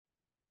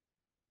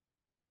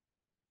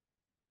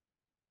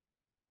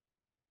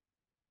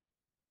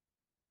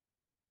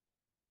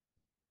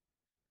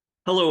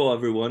Hello,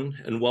 everyone,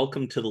 and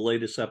welcome to the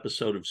latest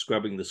episode of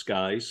Scrubbing the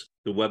Skies,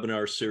 the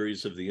webinar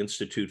series of the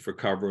Institute for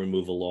Carbon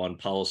Removal Law and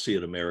Policy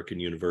at American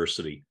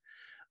University.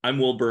 I'm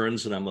Wil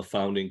Burns, and I'm a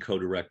founding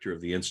co-director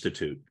of the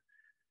Institute.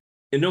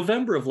 In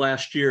November of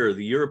last year,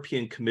 the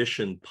European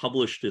Commission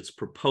published its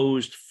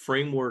proposed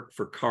framework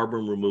for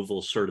carbon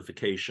removal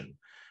certification,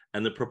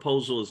 and the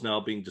proposal is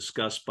now being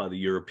discussed by the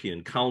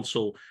European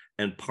Council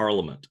and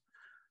Parliament.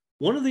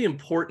 One of the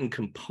important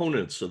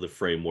components of the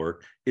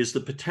framework is the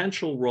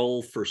potential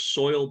role for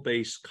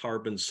soil-based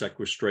carbon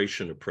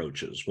sequestration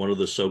approaches, one of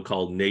the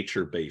so-called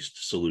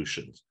nature-based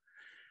solutions.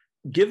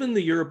 Given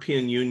the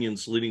European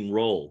Union's leading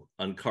role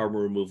on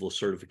carbon removal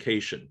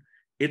certification,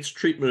 its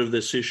treatment of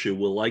this issue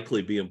will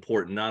likely be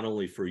important not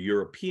only for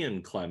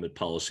European climate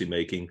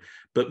policymaking,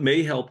 but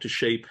may help to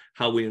shape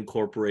how we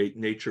incorporate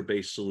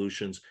nature-based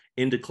solutions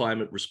into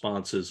climate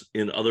responses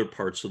in other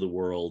parts of the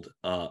world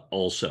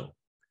also.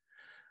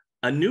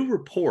 A new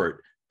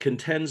report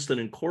contends that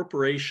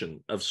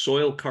incorporation of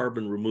soil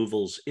carbon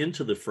removals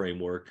into the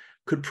framework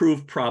could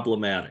prove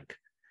problematic.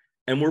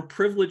 And we're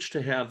privileged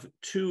to have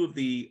two of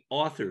the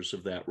authors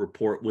of that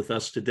report with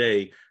us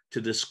today to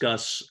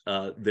discuss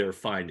their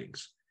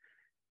findings.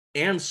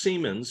 Anne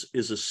Siemons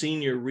is a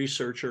senior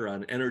researcher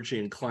on energy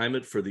and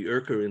climate for the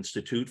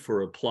Öko-Institut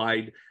for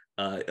Applied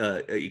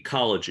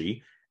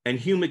Ecology, and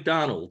Hugh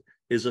McDonald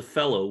is a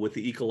fellow with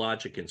the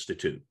Ecologic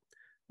Institute.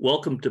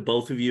 Welcome to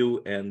both of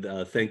you, and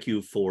thank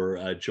you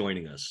for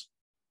joining us.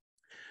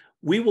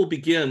 We will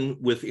begin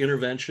with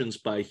interventions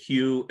by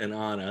Hugh and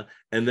Anna,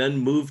 and then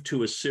move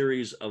to a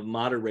series of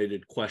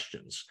moderated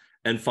questions.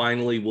 And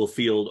finally, we'll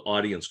field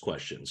audience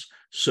questions.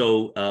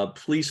 So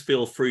please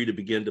feel free to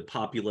begin to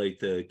populate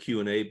the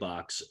Q&A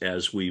box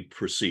as we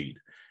proceed.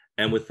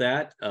 And with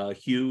that,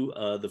 Hugh,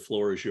 the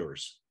floor is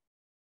yours.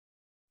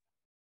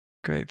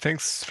 Great,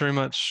 thanks very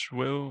much,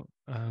 Wil.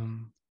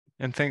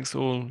 And thanks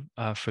all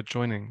for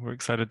joining. We're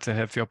excited to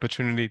have the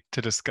opportunity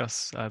to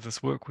discuss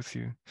this work with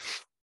you.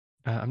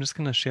 I'm just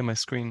going to share my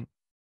screen.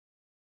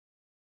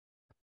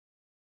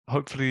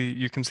 Hopefully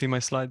you can see my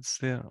slides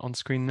there on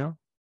screen now.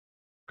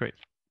 Great.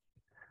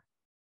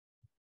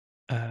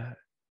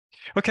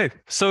 Okay,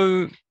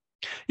 so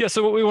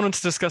what we wanted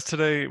to discuss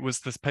today was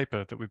this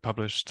paper that we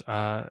published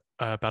about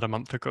a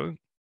month ago.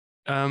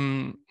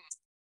 And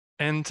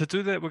to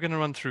do that, we're going to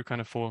run through kind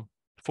of four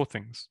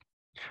things.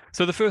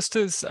 So the first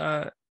is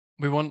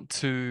we want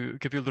to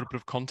give you a little bit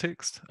of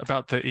context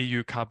about the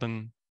EU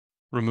carbon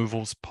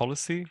removals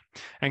policy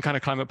and kind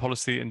of climate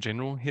policy in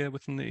general here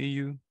within the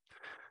EU.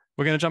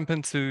 We're going to jump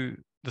into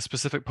the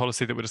specific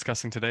policy that we're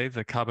discussing today,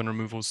 the carbon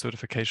removal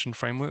certification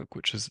framework,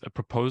 which is a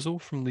proposal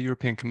from the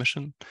European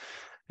Commission,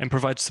 and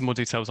provide some more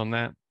details on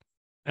that.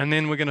 And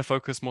then we're going to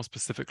focus more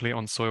specifically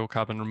on soil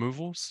carbon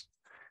removals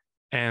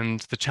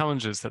and the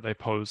challenges that they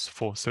pose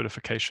for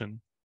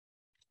certification.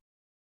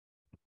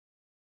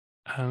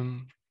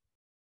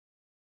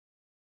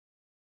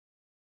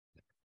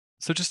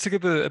 So just to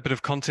give a bit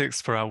of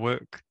context for our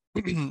work,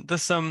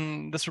 this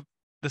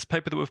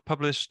paper that we've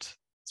published,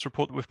 this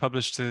report that we've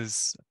published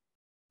is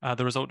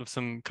the result of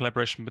some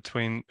collaboration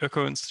between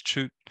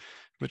Öko-Institut,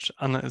 which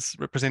Anna is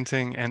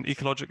representing, and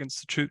Ecologic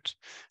Institute.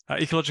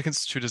 Ecologic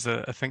Institute is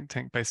a think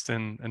tank based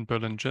in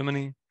Berlin,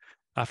 Germany,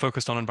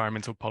 focused on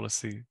environmental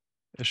policy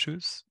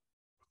issues.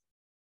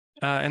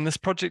 And this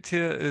project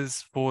here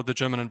is for the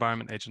German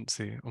Environment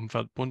Agency,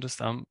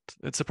 Umweltbundesamt.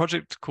 It's a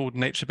project called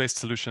Nature-Based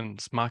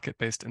Solutions,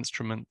 Market-Based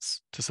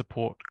Instruments to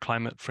Support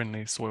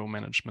Climate-Friendly Soil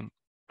Management.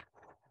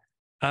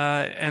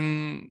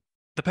 And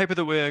the paper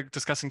that we're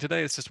discussing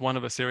today is just one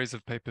of a series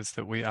of papers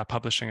that we are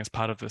publishing as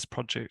part of this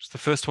project. The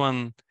first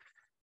one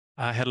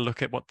had a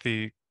look at what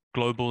the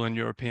global and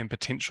European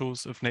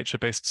potentials of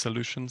nature-based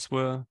solutions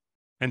were,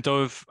 and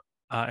dove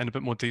in a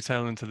bit more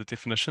detail into the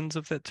definitions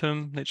of that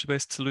term,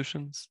 nature-based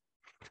solutions.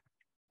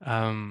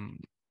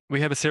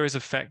 We have a series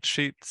of fact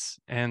sheets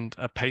and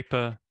a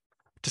paper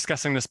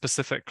discussing the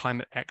specific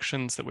climate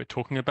actions that we're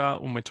talking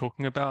about when we're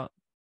talking about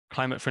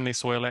climate-friendly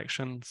soil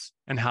actions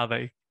and how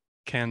they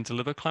can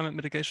deliver climate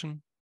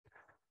mitigation.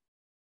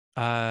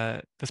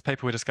 This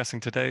paper we're discussing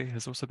today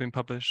has also been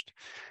published.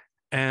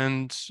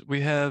 And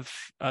we have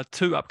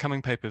two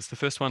upcoming papers. The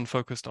first one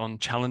focused on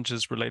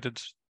challenges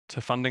related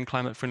to funding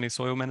climate-friendly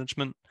soil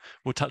management.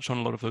 We'll touch on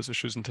a lot of those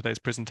issues in today's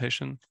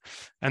presentation.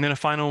 And then a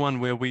final one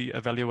where we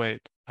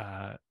evaluate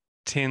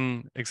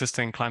 10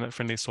 existing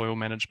climate-friendly soil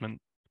management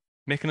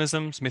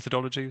mechanisms,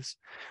 methodologies,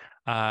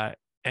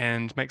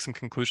 and make some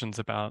conclusions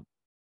about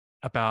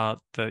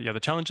the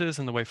challenges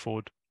and the way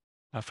forward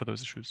for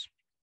those issues.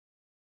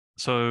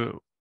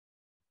 So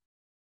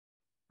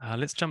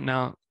let's jump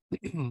now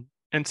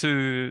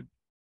into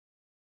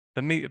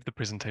the meat of the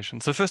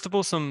presentation. So first of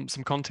all, some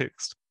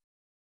context.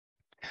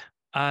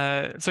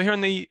 So here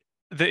in the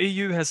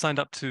EU has signed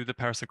up to the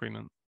Paris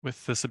Agreement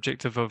with this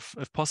objective of,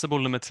 if possible,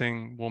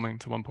 limiting warming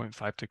to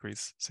 1.5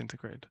 degrees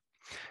centigrade.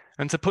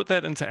 And to put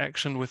that into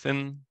action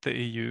within the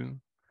EU,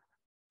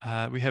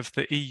 we have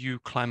the EU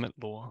climate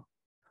law.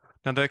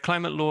 Now, the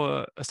climate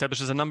law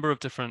establishes a number of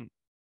different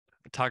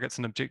targets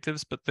and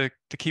objectives, but the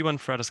key one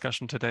for our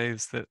discussion today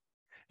is that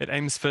it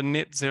aims for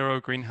net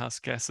zero greenhouse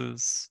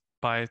gases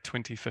by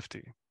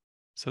 2050.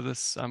 So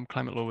this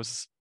climate law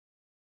was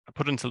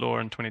put into law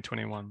in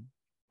 2021.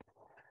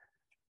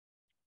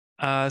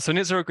 So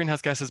net zero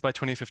greenhouse gases by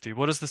 2050.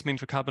 What does this mean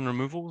for carbon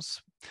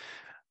removals?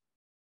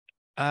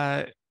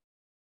 It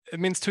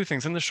means two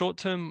things. In the short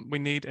term, we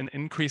need an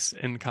increase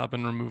in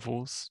carbon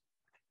removals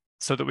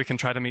so that we can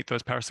try to meet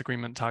those Paris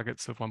Agreement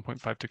targets of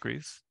 1.5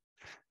 degrees.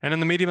 And in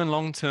the medium and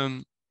long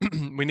term,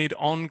 we need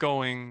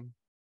ongoing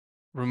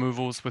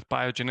removals with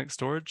biogenic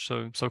storage,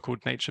 so-called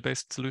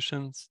nature-based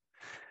solutions.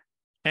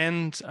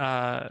 And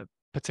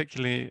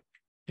particularly,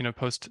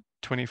 post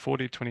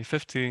 2040,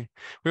 2050,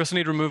 we also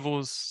need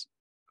removals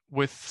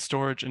with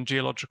storage in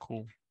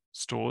geological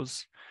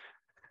stores.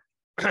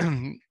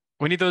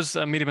 We need those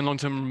medium and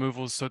long-term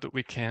removals so that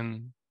we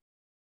can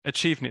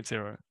achieve net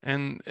zero.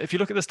 And if you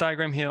look at this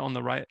diagram here on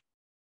the right,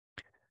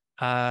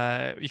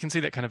 you can see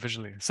that kind of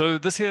visually. So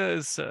this here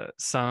is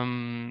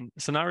some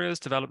scenarios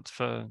developed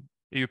for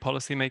EU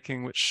policy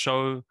making, which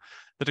show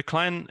the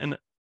decline in,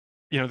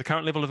 the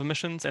current level of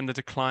emissions and the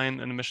decline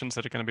in emissions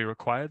that are going to be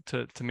required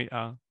to meet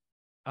our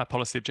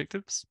policy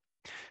objectives.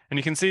 And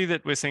you can see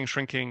that we're seeing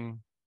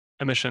shrinking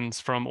emissions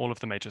from all of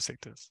the major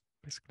sectors,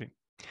 basically.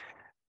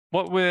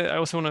 I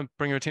also want to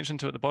bring your attention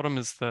to at the bottom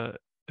is the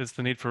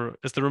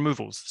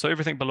removals. So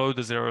everything below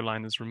the zero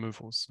line is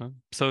removals.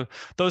 So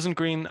those in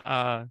green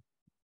are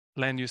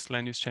land use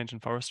change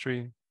and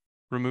forestry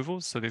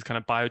removals. So these kind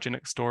of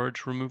biogenic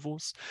storage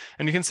removals.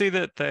 And you can see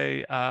that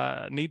they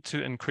need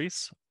to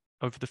increase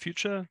over the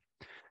future,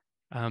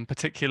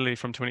 particularly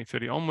from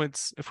 2030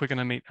 onwards, if we're going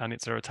to meet our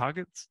net zero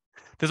targets.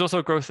 There's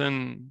also growth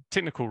in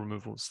technical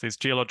removals, these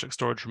geologic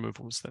storage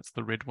removals. That's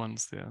the red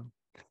ones there.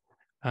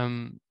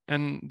 And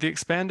the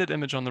expanded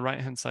image on the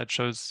right-hand side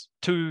shows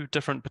two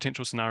different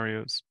potential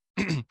scenarios.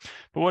 But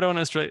what I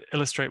want to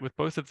illustrate with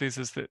both of these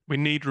is that we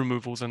need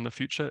removals in the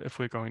future if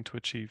we're going to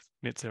achieve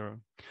net zero.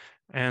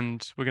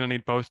 And we're going to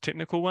need both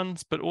technical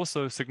ones, but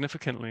also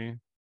significantly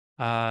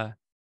biogenic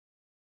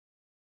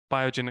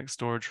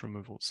storage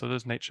removals, so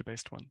those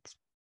nature-based ones.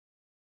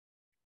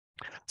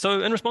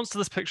 So in response to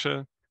this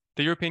picture,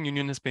 the European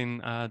Union has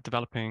been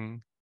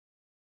developing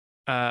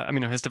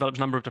has developed a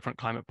number of different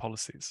climate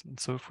policies. And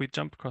so if we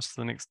jump across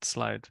to the next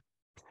slide,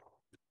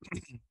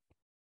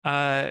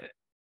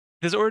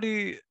 there's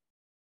already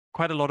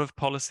quite a lot of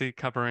policy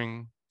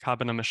covering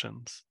carbon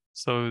emissions.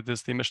 So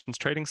there's the emissions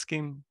trading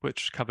scheme,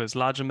 which covers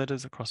large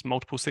emitters across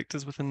multiple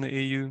sectors within the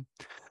EU.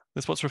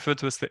 There's what's referred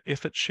to as the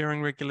effort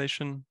sharing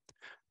regulation,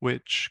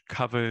 which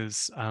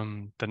covers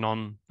the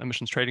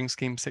non-emissions trading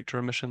scheme sector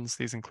emissions.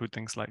 These include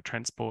things like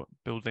transport,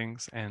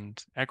 buildings,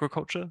 and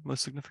agriculture,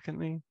 most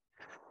significantly.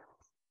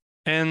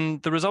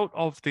 And the result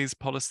of these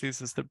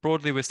policies is that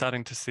broadly we're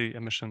starting to see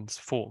emissions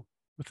fall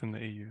within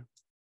the EU.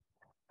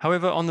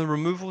 However, on the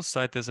removal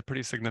side, there's a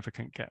pretty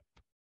significant gap.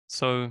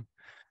 So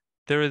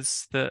there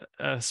is the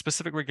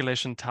specific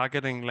regulation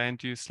targeting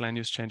land use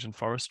change and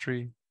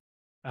forestry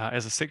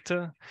as a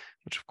sector,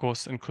 which of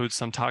course includes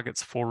some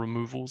targets for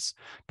removals,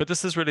 but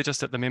this is really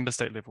just at the member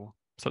state level.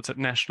 So it's at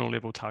national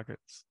level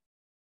targets.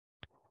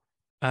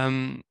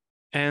 And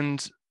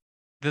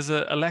there's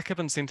a lack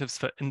of incentives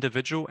for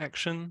individual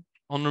action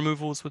on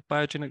removals with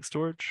biogenic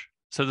storage.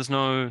 So there's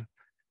no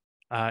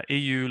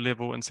EU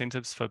level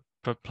incentives for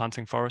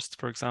planting forests,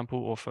 for example,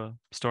 or for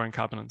storing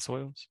carbon in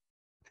soils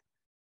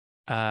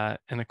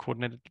in a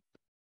coordinated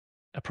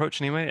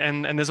approach anyway.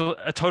 And there's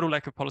a total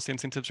lack of policy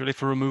incentives really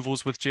for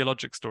removals with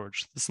geologic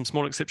storage. There's some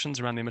small exceptions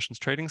around the emissions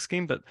trading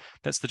scheme, but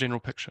that's the general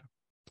picture.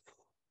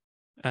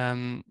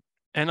 And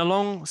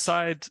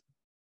alongside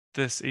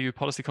this EU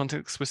policy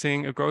context, we're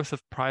seeing a growth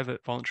of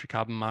private voluntary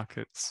carbon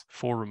markets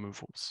for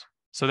removals.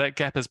 So that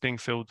gap is being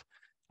filled,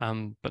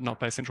 but not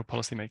by central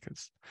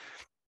policymakers.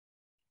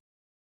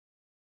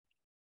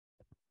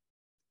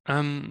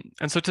 And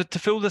so to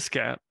fill this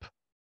gap,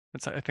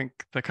 it's, I think,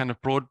 the kind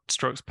of broad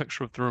strokes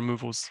picture of the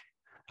removals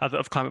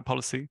of climate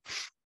policy.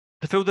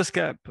 To fill this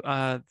gap,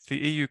 the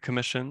EU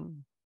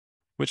Commission,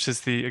 which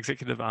is the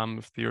executive arm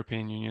of the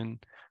European Union,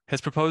 has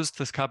proposed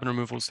this carbon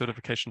removal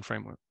certification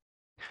framework.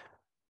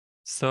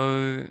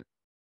 So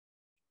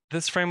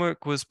this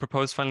framework was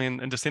proposed finally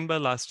in December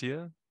last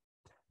year.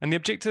 And the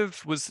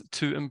objective was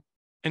to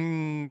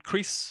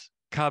increase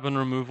carbon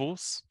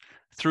removals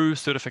through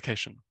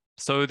certification.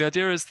 So the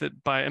idea is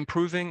that by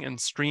improving and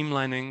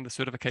streamlining the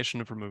certification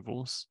of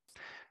removals,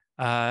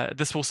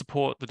 this will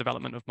support the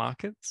development of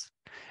markets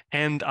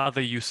and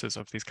other uses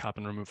of these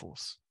carbon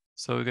removals.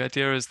 So the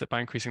idea is that by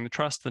increasing the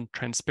trust and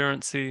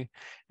transparency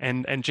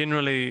and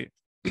generally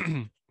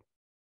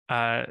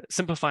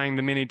simplifying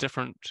the many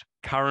different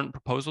current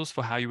proposals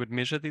for how you would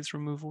measure these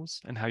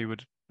removals and how you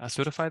would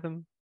certify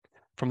them,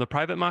 from the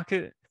private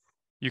market,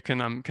 you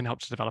can help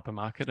to develop a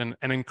market and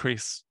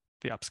increase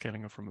the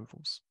upscaling of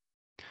removals.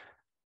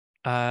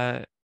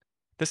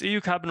 This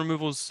EU carbon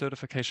removals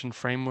certification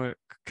framework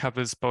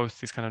covers both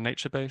these kind of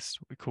nature-based,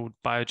 what we call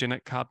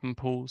biogenic carbon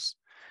pools,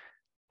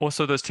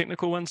 also those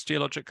technical ones,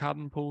 geologic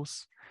carbon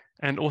pools,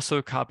 and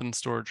also carbon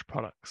storage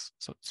products.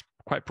 So it's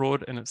quite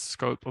broad in its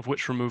scope of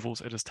which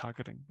removals it is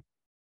targeting.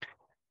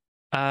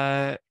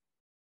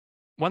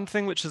 One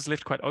thing which is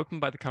left quite open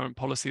by the current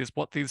policy is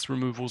what these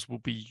removals will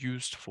be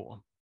used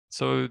for.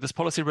 So this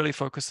policy really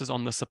focuses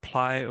on the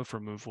supply of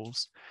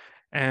removals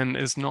and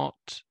is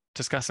not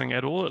discussing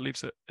at all, it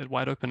leaves it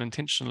wide open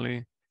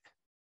intentionally,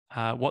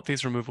 what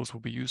these removals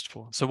will be used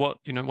for. So what,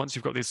 once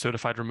you've got these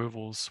certified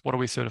removals, what are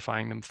we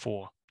certifying them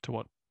for? To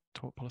what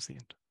policy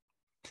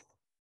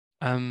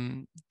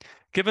end?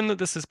 Given that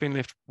this has been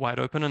left wide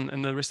open, and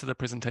in the rest of the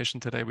presentation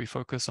today, we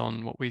focus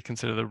on what we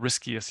consider the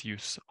riskiest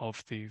use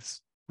of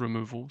these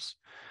removals,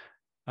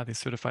 these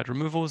certified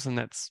removals, and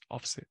that's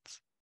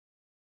offsets.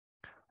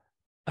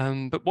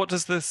 But what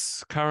does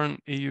this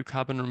current EU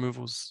carbon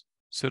removals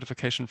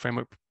certification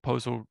framework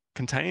proposal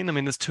contain? I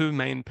mean, there's two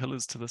main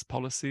pillars to this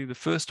policy. The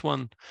first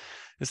one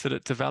is that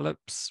it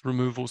develops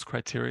removals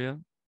criteria.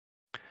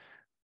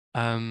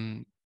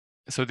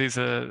 So these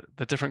are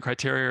the different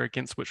criteria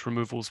against which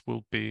removals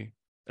will be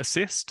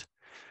assessed,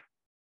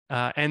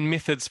 and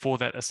methods for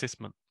that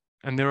assessment.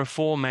 And there are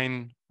four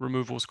main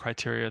removals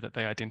criteria that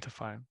they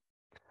identify.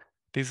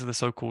 These are the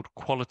so-called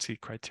quality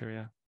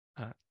criteria,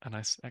 a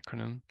nice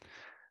acronym.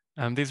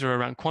 These are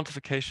around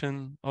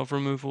quantification of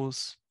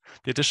removals,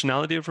 the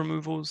additionality of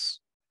removals,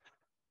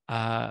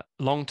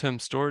 long-term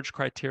storage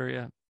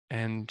criteria,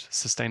 and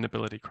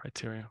sustainability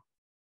criteria.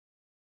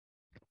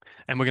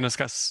 And we're going to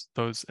discuss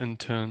those in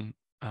turn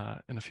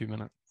in a few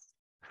minutes.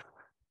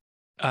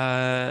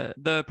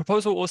 The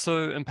proposal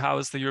also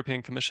empowers the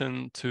European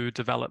Commission to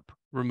develop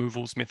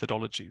removals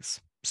methodologies.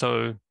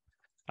 So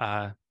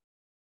how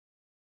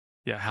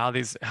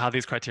these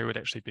criteria would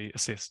actually be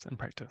assessed in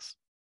practice.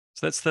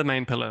 So that's the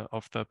main pillar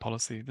of the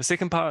policy. The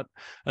second part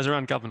is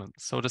around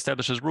governance. So it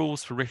establishes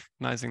rules for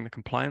recognizing the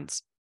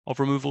compliance of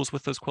removals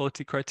with those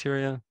quality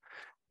criteria,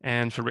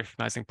 and for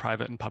recognizing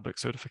private and public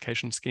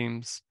certification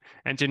schemes,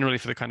 and generally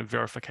for the kind of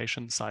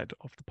verification side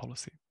of the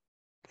policy.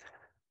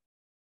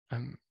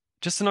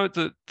 Just to note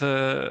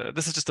that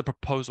this is just a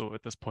proposal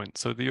at this point.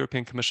 So the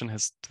European Commission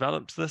has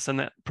developed this, and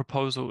that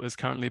proposal is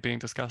currently being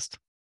discussed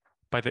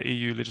by the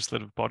EU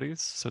legislative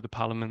bodies, so the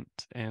Parliament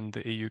and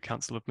the EU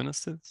Council of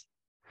Ministers.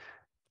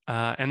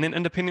 And then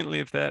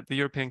independently of that, the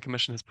European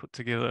Commission has put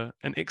together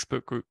an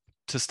expert group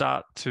to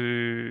start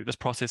this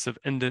process of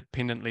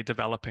independently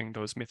developing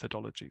those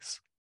methodologies.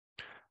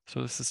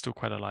 So this is still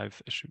quite a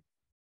live issue.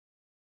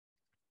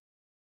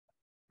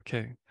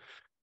 Okay.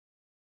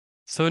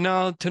 So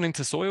now turning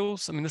to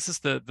soils, I mean, this is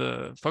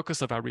the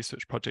focus of our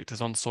research project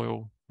is on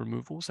soil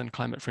removals and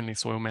climate-friendly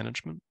soil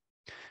management.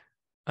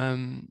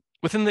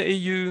 Within the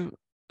EU,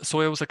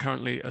 soils are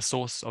currently a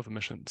source of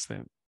emissions.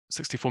 They're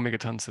 64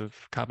 megatons of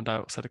carbon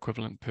dioxide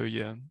equivalent per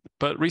year.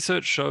 But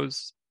research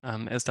shows,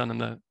 as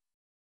done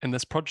in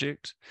this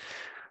project,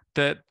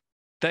 that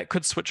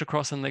could switch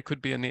across and they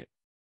could be a net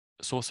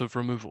source of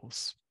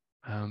removals,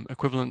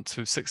 equivalent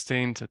to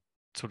 16 to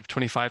sort of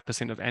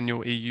 25% of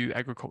annual EU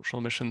agricultural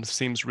emissions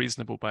seems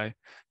reasonable by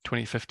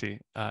 2050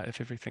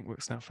 if everything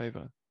works in our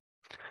favor.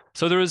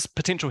 So there is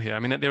potential here. I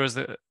mean, there is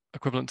the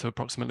equivalent to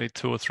approximately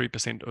 2 or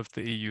 3% of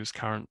the EU's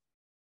current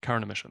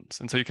emissions.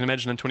 And so you can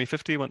imagine in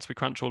 2050, once we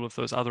crunch all of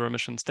those other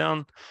emissions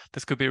down,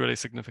 this could be a really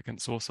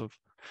significant source of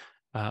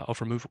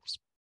removals.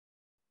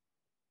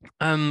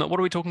 What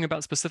are we talking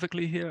about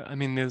specifically here? I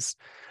mean, there's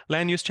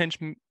land use change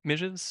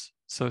measures,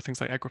 so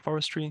things like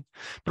agroforestry,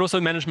 but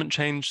also management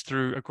change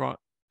through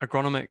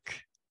agronomic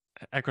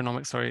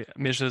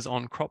measures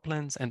on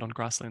croplands and on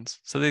grasslands.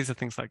 So these are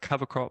things like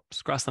cover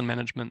crops, grassland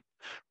management,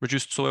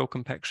 reduced soil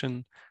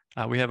compaction.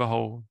 We have a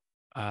whole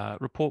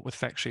report with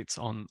fact sheets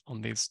on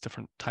these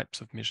different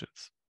types of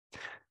measures.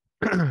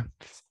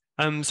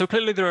 So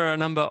clearly there are a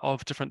number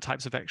of different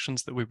types of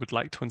actions that we would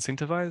like to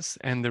incentivize,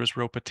 and there is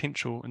real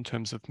potential in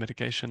terms of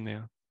mitigation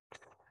there.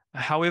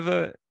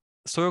 However,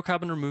 soil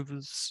carbon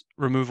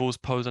removals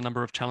pose a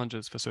number of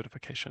challenges for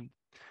certification.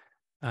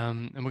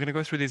 And we're going to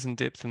go through these in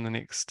depth in the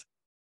next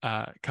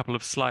couple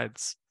of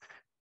slides.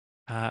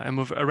 And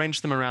we've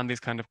arranged them around these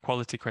kind of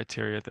quality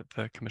criteria that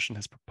the Commission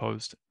has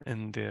proposed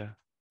in their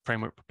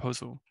framework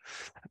proposal.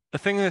 The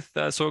thing with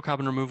soil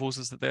carbon removals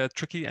is that they're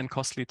tricky and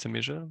costly to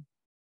measure.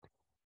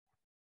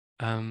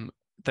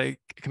 They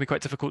can be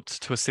quite difficult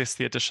to assess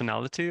the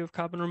additionality of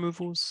carbon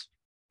removals.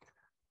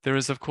 There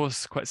is, of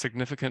course, quite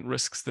significant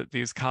risks that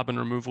these carbon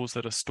removals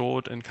that are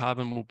stored in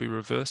carbon will be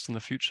reversed in the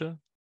future.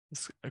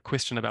 It's a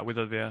question about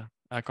whether they're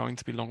going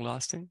to be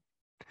long-lasting.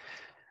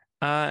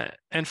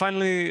 And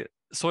finally,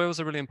 soils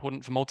are really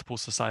important for multiple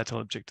societal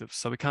objectives.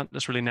 So we can't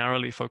just really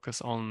narrowly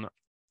focus on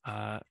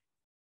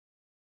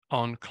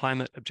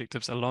climate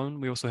objectives alone.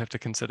 We also have to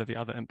consider the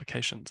other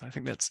implications. I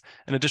think that's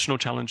an additional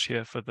challenge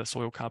here for the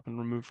soil carbon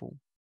removal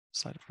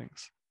side of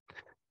things.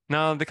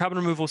 Now, the carbon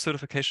removal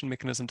certification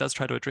mechanism does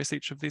try to address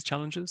each of these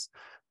challenges,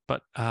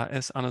 but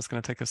as Anna's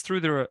going to take us through,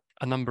 there are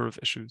a number of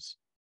issues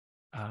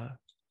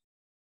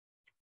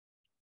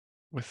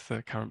with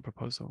the current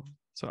proposal.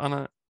 So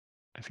Anna,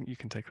 I think you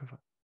can take over.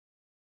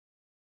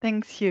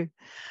 Thanks, Hugh.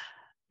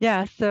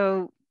 Yeah,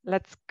 so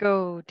let's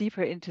go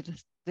deeper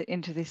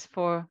into these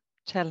four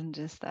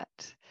challenges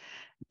that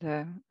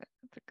the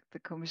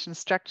Commission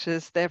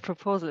structures their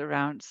proposal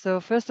around. So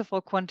first of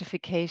all,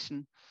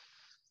 quantification.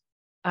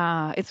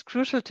 It's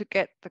crucial to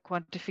get the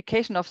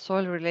quantification of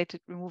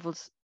soil-related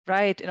removals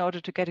right in order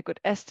to get a good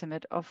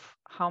estimate of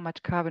how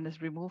much carbon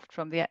is removed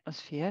from the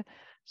atmosphere.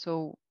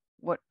 So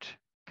what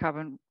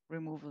carbon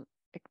removal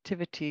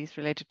activities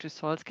related to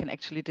soils can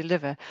actually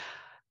deliver.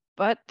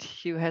 But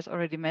Hugh has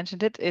already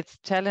mentioned it, it's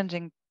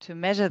challenging to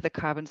measure the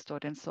carbon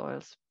stored in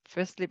soils.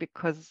 Firstly,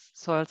 because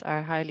soils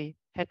are highly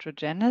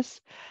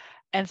heterogeneous,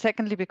 and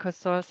secondly, because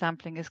soil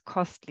sampling is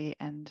costly,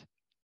 and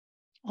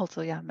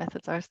also,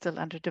 methods are still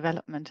under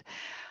development.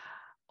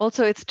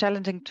 Also, it's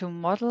challenging to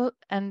model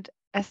and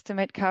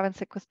estimate carbon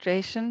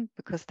sequestration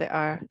because there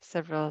are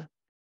several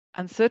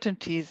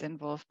uncertainties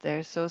involved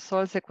there. So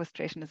soil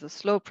sequestration is a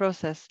slow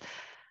process.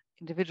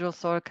 Individual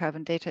soil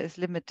carbon data is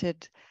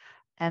limited,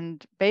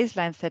 and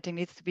baseline setting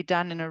needs to be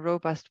done in a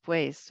robust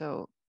way.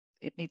 So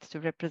it needs to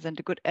represent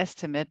a good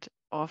estimate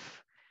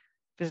of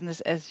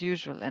business as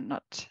usual and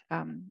not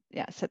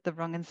set the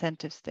wrong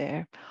incentives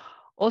there.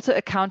 Also,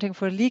 accounting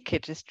for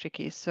leakage is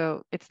tricky.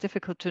 So it's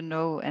difficult to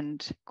know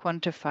and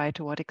quantify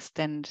to what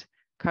extent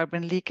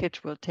carbon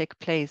leakage will take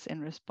place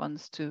in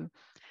response to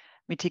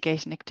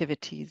mitigation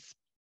activities.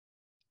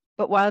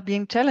 But while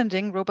being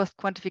challenging, robust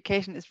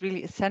quantification is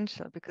really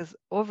essential because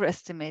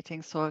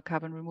overestimating soil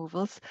carbon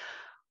removals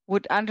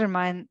would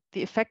undermine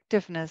the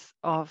effectiveness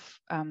of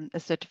a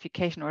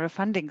certification or a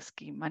funding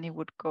scheme. Money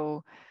would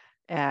go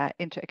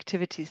into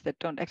activities that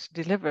don't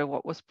actually deliver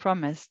what was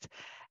promised.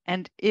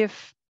 And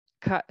if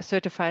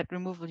certified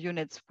removal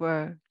units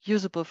were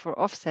usable for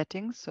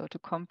offsetting, so to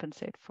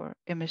compensate for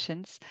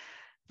emissions,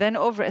 then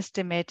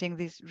overestimating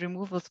these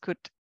removals could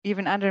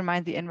even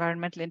undermine the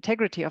environmental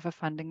integrity of a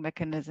funding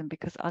mechanism,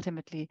 because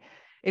ultimately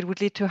it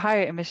would lead to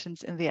higher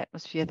emissions in the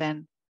atmosphere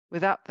than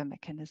without the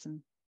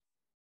mechanism,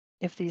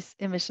 if these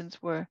emissions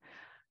were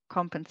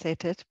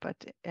compensated, but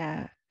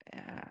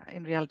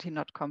in reality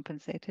not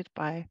compensated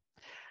by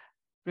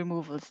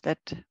removals that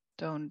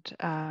don't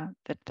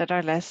that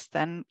are less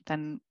than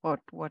what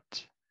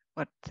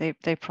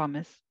they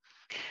promise.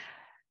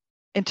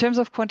 In terms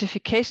of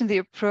quantification, the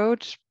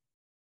approach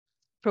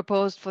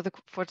proposed for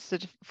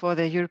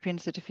the European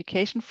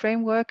certification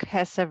framework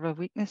has several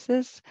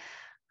weaknesses.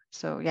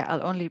 So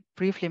I'll only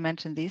briefly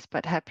mention these,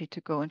 but happy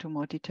to go into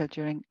more detail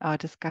during our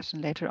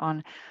discussion later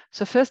on.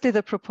 So firstly,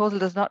 the proposal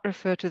does not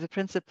refer to the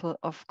principle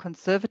of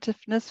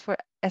conservativeness for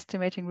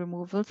estimating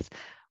removals,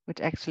 which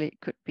actually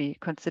could be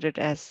considered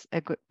as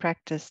a good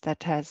practice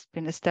that has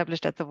been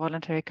established at the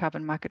voluntary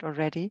carbon market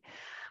already.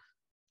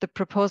 The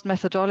proposed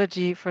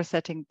methodology for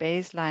setting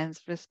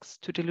baselines risks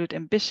to dilute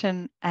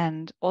ambition,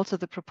 and also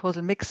the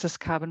proposal mixes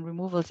carbon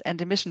removals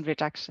and emission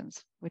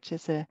reductions, which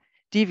is a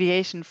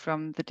deviation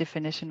from the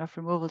definition of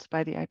removals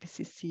by the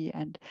IPCC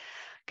and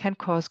can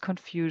cause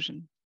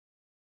confusion.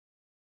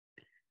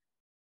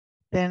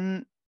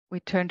 Then we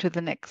turn to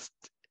the next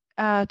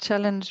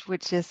challenge,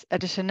 which is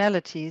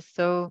additionality.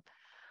 So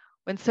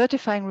when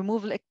certifying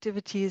removal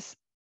activities,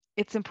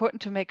 it's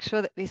important to make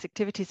sure that these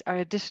activities are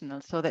additional,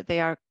 so that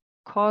they are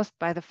caused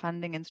by the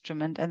funding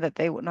instrument and that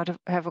they would not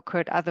have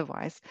occurred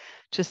otherwise,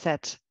 to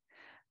set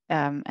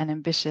an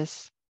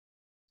ambitious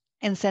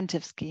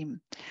incentive scheme.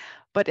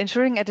 But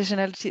ensuring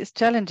additionality is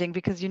challenging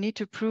because you need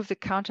to prove the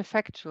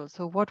counterfactual.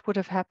 So what would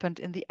have happened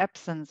in the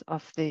absence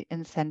of the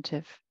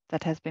incentive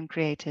that has been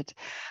created?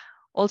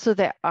 Also,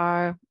 there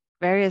are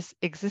various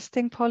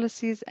existing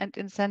policies and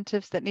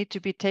incentives that need to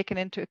be taken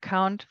into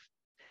account,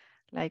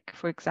 like,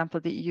 for example,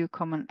 the EU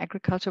Common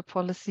Agriculture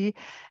Policy.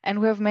 And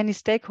we have many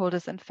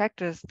stakeholders and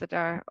factors that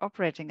are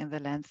operating in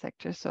the land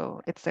sector.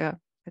 So it's a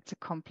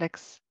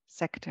complex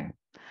sector.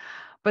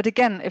 But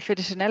again, if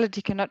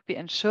additionality cannot be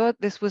ensured,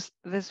 this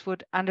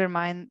would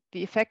undermine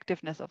the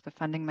effectiveness of the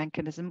funding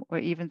mechanism or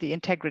even the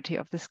integrity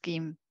of the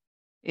scheme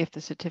if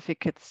the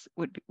certificates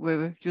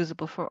were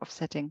usable for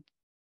offsetting.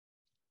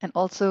 And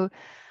also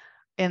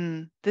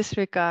in this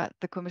regard,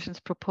 the Commission's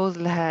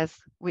proposal has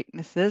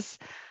weaknesses.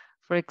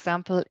 For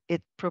example,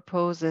 it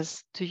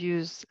proposes to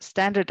use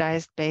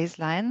standardized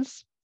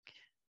baselines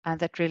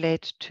that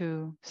relate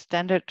to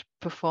standard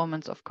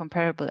performance of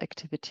comparable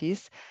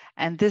activities.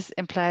 And this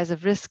implies a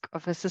risk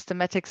of a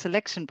systematic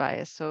selection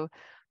bias, so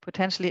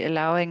potentially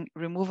allowing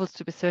removals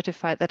to be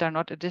certified that are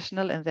not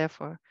additional and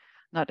therefore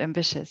not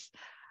ambitious.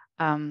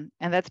 And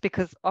that's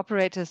because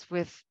operators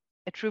with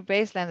a true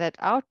baseline that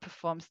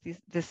outperforms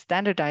this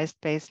standardized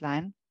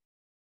baseline,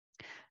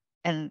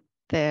 and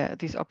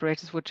these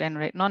operators would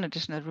generate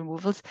non-additional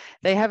removals,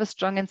 they have a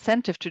strong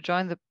incentive to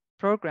join the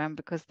program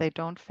because they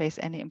don't face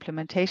any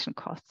implementation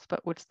costs,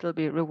 but would still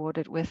be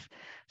rewarded with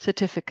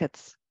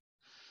certificates.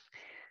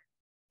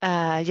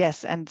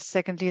 Yes, and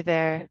secondly,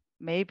 there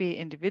may be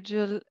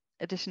individual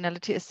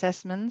additionality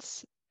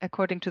assessments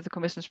according to the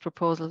Commission's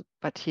proposal,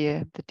 but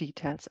here the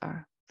details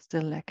are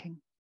still lacking.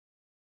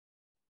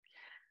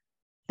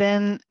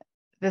 Then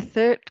the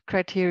third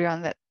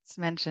criterion that's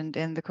mentioned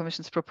in the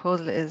Commission's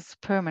proposal is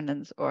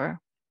permanence, or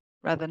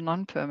rather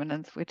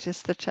non-permanence, which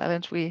is the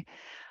challenge we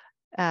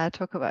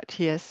talk about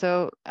here.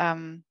 So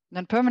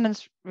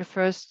non-permanence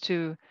refers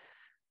to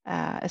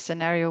a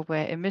scenario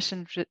where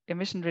emission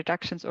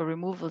reductions or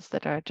removals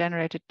that are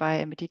generated by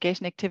a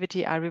mitigation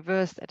activity are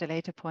reversed at a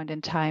later point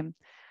in time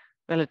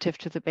relative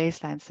to the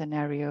baseline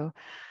scenario.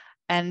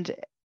 And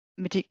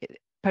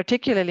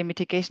particularly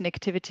mitigation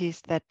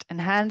activities that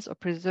enhance or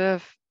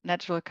preserve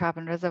natural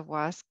carbon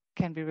reservoirs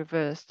can be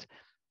reversed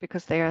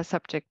because they are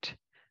subject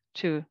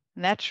to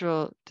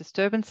natural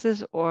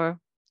disturbances or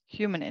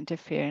human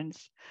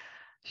interference.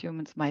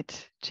 Humans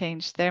might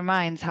change their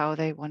minds how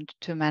they want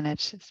to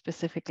manage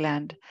specific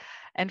land.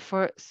 And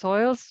for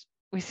soils,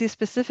 we see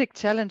specific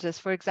challenges,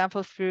 for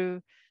example,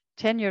 through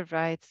tenure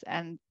rights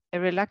and a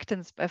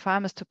reluctance by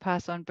farmers to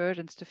pass on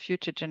burdens to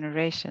future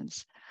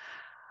generations.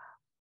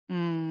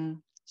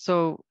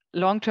 So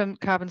long-term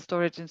carbon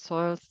storage in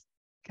soils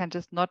can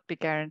just not be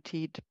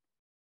guaranteed.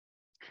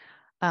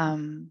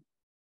 And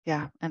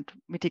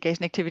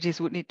mitigation activities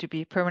would need to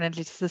be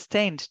permanently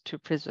sustained to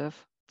preserve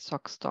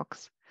SOC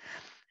stocks.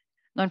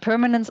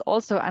 Non-permanence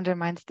also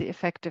undermines the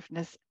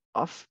effectiveness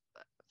of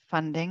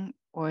funding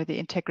or the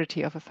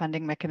integrity of a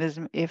funding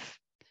mechanism if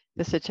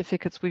the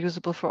certificates were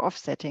usable for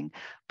offsetting,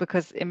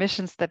 because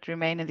emissions that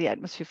remain in the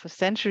atmosphere for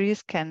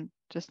centuries can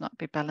just not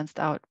be balanced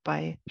out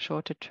by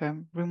shorter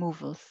term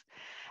removals.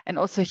 And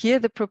also here,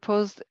 the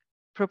proposed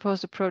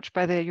approach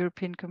by the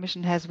European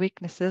Commission has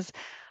weaknesses,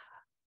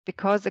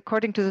 because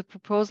according to the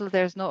proposal,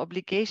 there's no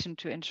obligation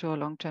to ensure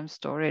long-term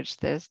storage.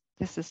 This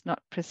is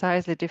not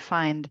precisely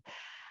defined.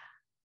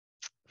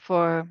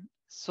 For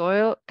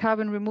soil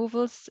carbon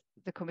removals,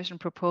 the Commission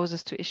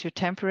proposes to issue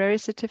temporary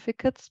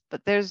certificates,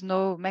 but there's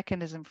no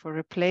mechanism for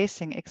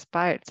replacing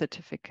expired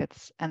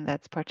certificates, and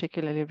that's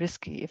particularly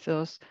risky if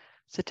those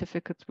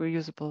certificates were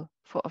usable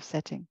for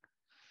offsetting.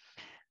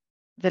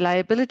 The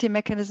liability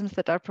mechanisms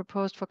that are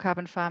proposed for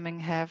carbon farming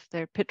have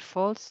their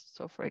pitfalls.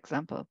 So, for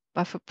example,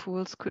 buffer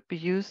pools could be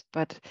used,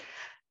 but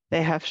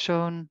they have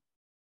shown,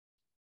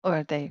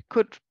 or they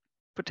could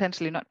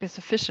potentially not be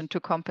sufficient to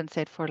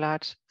compensate for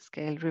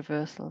large-scale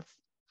reversals.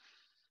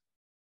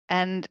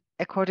 And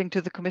according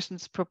to the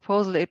Commission's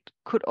proposal, it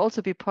could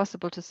also be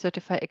possible to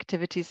certify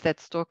activities that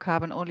store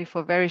carbon only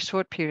for very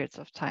short periods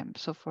of time,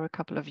 so for a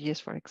couple of years,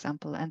 for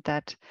example, and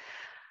that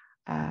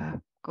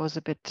runs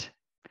a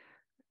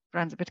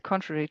bit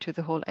contrary to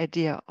the whole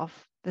idea of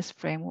this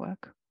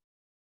framework.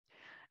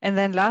 And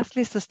then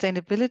lastly,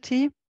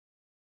 sustainability.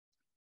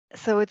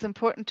 So it's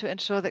important to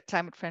ensure that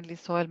climate-friendly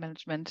soil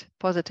management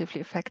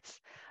positively affects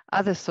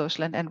other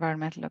social and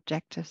environmental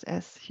objectives,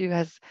 as Hugh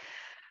has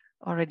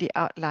already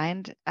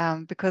outlined,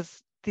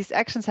 because these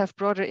actions have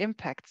broader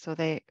impact. So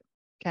they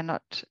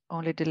cannot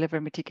only deliver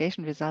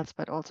mitigation results,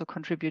 but also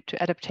contribute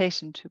to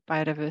adaptation, to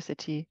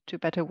biodiversity, to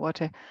better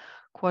water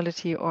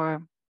quality,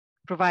 or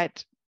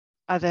provide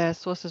other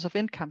sources of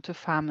income to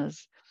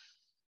farmers.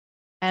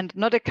 And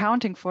not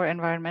accounting for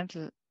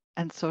environmental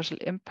and social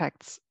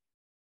impacts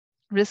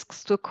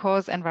risks to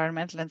cause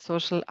environmental and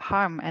social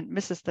harm and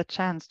misses the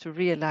chance to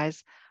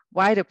realize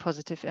wider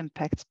positive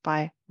impacts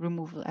by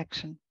removal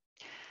action.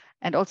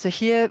 And also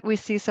here we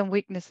see some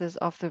weaknesses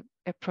of the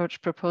approach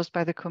proposed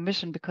by the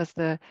Commission, because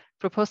the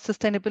proposed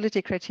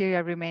sustainability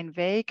criteria remain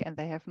vague and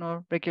they have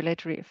no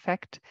regulatory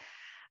effect.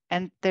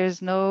 And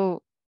there's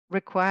no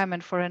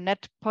requirement for a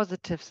net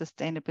positive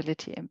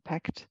sustainability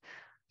impact.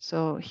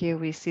 So here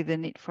we see the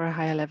need for a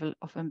higher level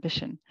of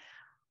ambition.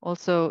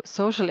 Also,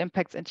 social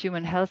impacts and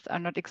human health are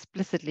not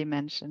explicitly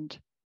mentioned.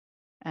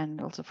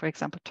 And also, for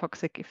example,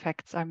 toxic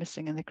effects are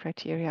missing in the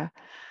criteria.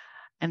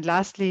 And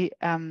lastly,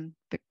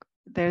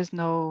 there's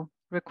no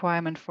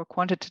requirement for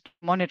quantitative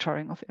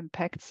monitoring of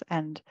impacts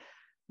and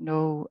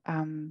no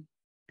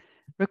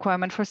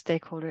requirement for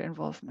stakeholder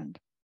involvement.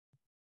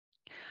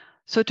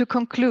 So to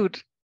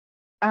conclude,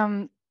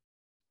 I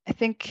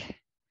think,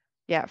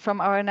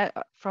 from our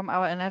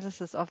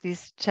analysis of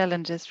these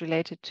challenges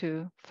related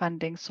to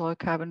funding soil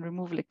carbon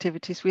removal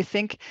activities, we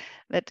think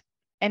that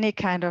any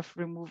kind of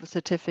removal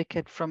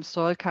certificate from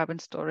soil carbon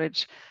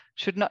storage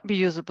should not be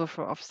usable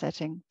for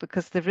offsetting,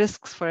 because the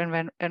risks for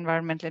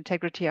environmental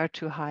integrity are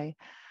too high.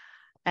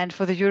 And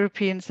for the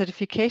European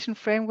certification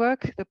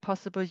framework, the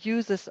possible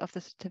uses of the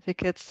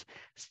certificates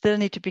still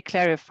need to be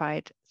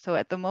clarified. So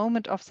at the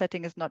moment,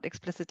 offsetting is not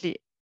explicitly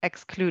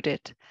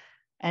excluded.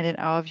 And in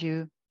our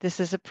view, this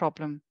is a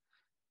problem.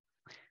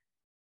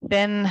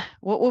 Then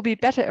what will be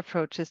better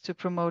approaches to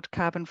promote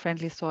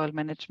carbon-friendly soil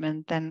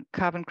management than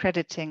carbon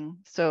crediting?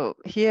 So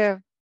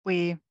here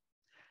we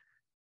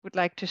would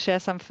like to share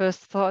some first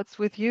thoughts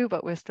with you,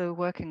 but we're still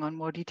working on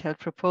more detailed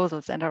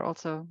proposals and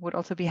would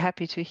also be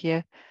happy to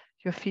hear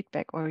your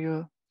feedback or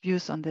your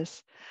views on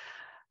this.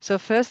 So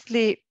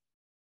firstly,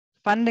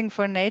 funding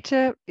for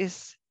nature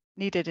is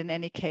needed in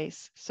any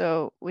case.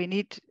 So we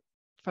need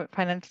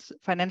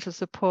financial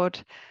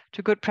support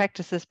to good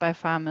practices by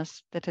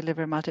farmers that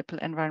deliver multiple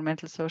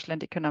environmental, social,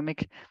 and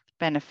economic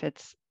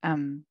benefits.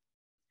 And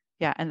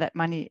that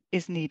money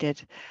is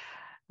needed.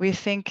 We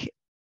think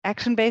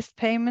action-based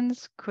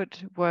payments could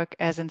work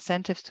as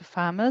incentives to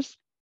farmers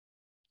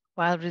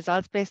while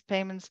results-based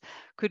payments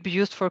could be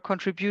used for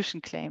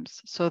contribution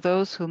claims. So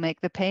those who make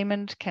the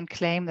payment can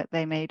claim that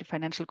they made a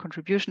financial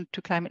contribution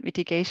to climate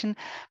mitigation,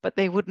 but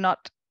they would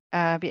not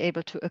be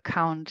able to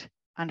account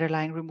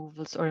underlying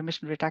removals or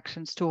emission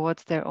reductions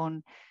towards their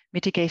own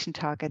mitigation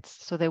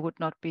targets. So there would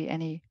not be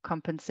any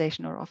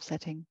compensation or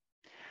offsetting.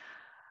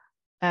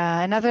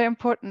 Another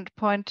important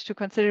point to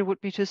consider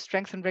would be to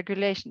strengthen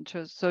regulation,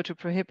 to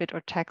prohibit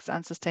or tax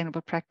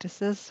unsustainable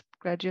practices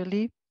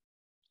gradually.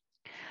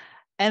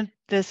 And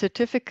the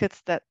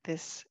certificates that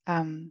this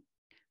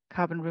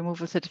carbon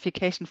removal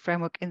certification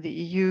framework in the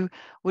EU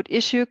would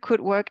issue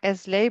could work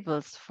as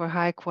labels for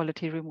high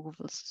quality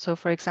removals. So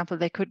for example,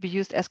 they could be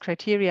used as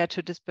criteria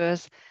to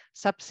disperse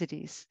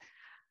subsidies,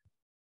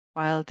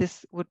 while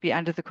this would be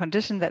under the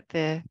condition that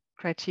the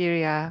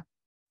criteria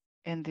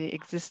in the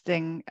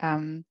existing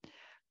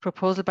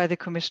proposal by the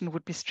Commission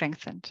would be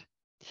strengthened.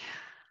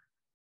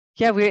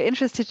 Yeah, we're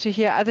interested to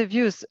hear other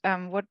views.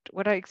 What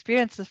are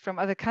experiences from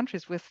other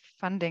countries with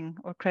funding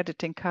or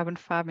crediting carbon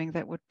farming?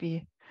 That would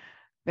be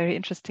very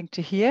interesting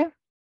to hear.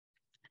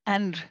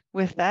 And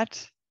with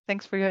that,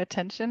 thanks for your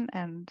attention.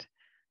 And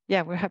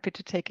yeah, we're happy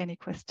to take any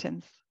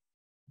questions.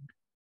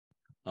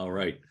 All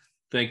right.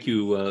 Thank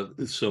you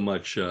so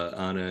much,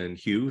 Anna and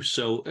Hugh.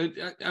 So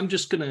I'm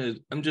just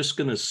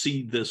gonna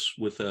seed this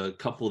with a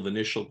couple of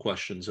initial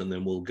questions, and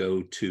then we'll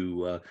go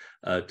to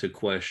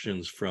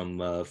questions from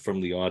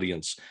the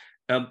audience.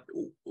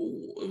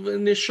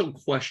 Initial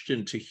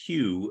question to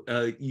Hugh.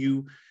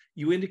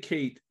 You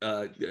indicate,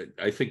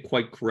 I think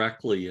quite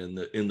correctly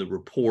in the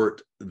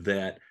report,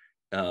 that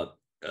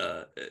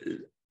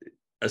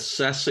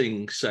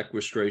assessing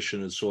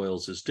sequestration in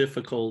soils is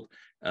difficult.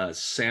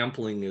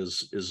 Sampling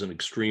is an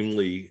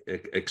extremely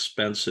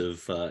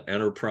expensive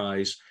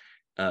enterprise.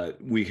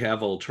 We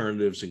have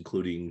alternatives,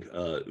 including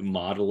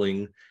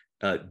modeling.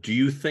 Do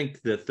you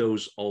think that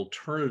those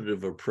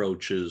alternative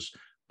approaches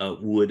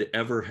would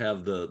ever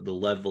have the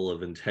level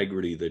of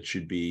integrity that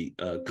you'd be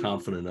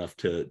confident enough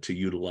to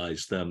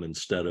utilize them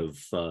instead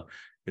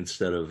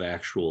of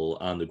actual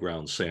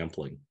on-the-ground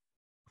sampling?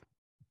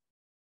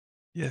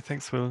 Yeah,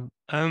 thanks, Will.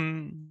 I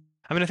mean,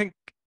 I think,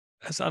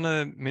 as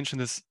Anna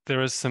mentioned,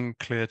 there is some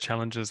clear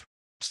challenges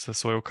to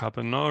soil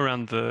carbon, not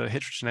around the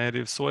heterogeneity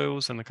of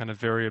soils and the kind of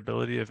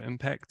variability of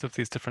impact of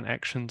these different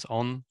actions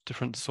on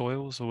different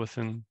soils or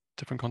within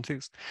different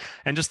contexts,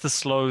 and just the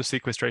slow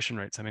sequestration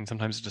rates. I mean,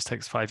 sometimes it just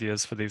takes 5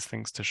 years for these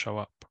things to show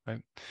up,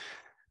 right?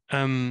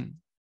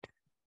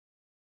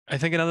 I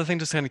think another thing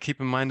to kind of keep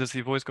in mind is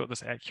you've always got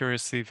this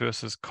accuracy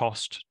versus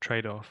cost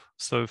trade-off.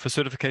 So for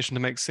certification to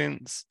make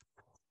sense,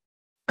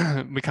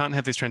 we can't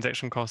have these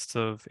transaction costs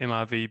of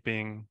MRV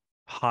being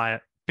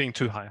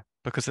too high,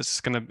 because it's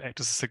just going to act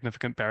as a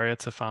significant barrier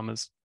to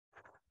farmers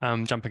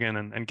jumping in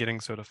and getting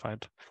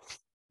certified.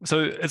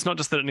 So it's not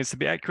just that it needs to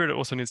be accurate, it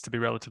also needs to be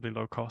relatively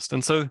low cost.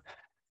 And so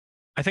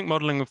I think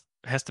modeling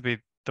has to be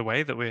the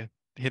way that we're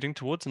heading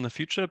towards in the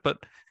future. But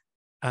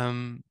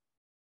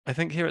I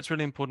think here it's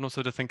really important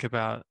also to think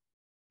about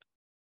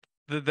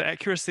the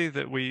accuracy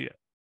that we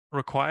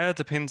require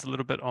depends a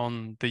little bit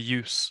on the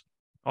use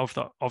of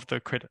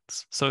the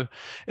credits. So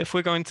if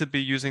we're going to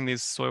be using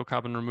these soil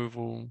carbon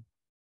removal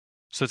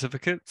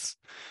certificates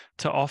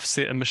to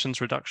offset emissions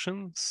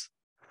reductions,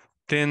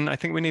 then I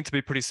think we need to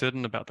be pretty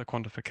certain about the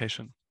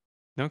quantification.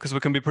 Because we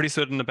can be pretty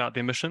certain about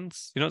the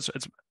emissions.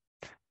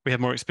 We have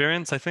more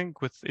experience, I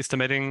think, with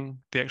estimating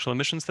the actual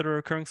emissions that are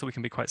occurring, so we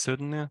can be quite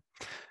certain there.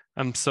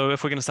 So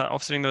if we're going to start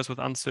offsetting those with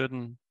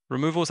uncertain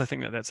removals, I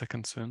think that's a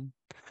concern.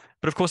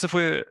 But of course, if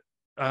we're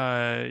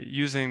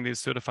using these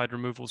certified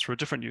removals for a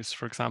different use,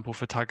 for example,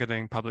 for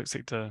targeting public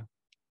sector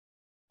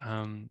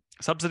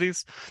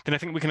subsidies, then I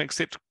think we can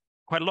accept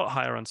quite a lot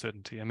higher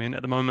uncertainty. I mean,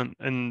 at the moment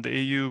in the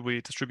EU,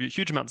 we distribute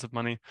huge amounts of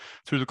money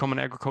through the Common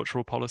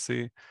Agricultural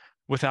Policy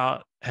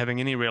without having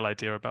any real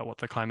idea about what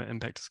the climate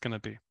impact is going to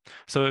be.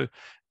 So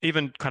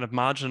even kind of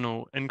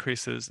marginal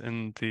increases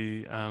in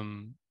the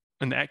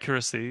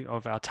accuracy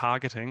of our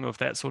targeting of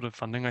that sort of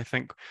funding, I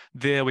think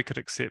there we could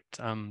accept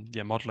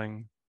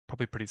modeling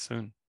probably pretty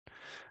soon.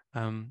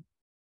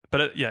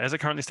 But as it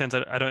currently stands,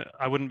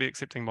 I wouldn't be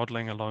accepting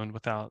modeling alone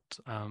without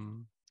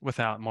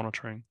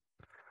monitoring,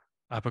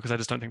 because I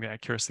just don't think the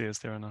accuracy is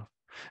there enough.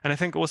 And I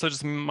think also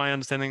just my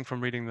understanding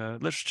from reading the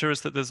literature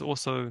is that there's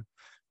also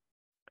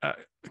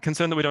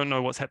concern that we don't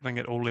know what's happening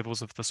at all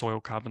levels of the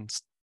soil carbon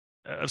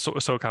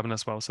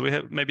as well. So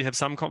we maybe have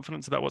some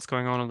confidence about what's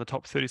going on in the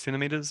top 30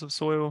 centimeters of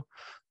soil,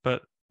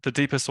 but the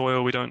deeper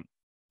soil,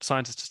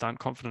 scientists just aren't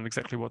confident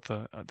exactly what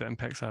the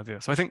impacts are there.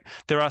 So I think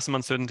there are some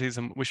uncertainties,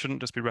 and we shouldn't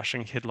just be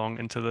rushing headlong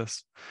into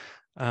this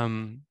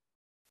and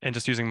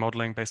just using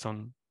modeling based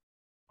on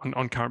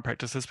current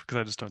practices, because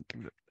I just don't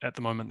think that at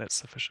the moment that's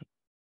sufficient.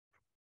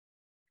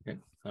 Okay.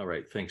 All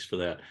right. Thanks for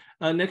that.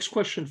 Next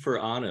question for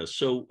Anna.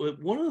 So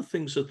one of the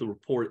things that the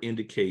report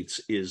indicates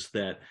is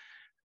that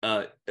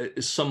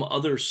some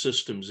other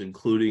systems,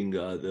 including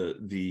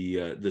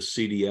the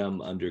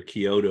CDM under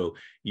Kyoto,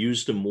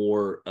 used a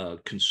more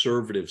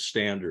conservative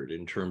standard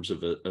in terms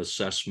of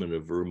assessment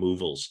of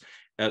removals.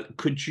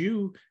 Could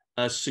you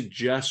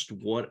suggest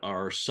what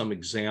are some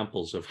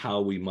examples of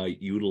how we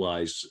might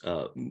utilize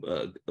a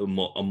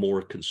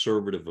more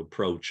conservative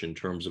approach in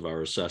terms of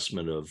our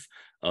assessment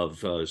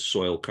of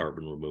soil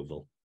carbon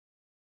removal?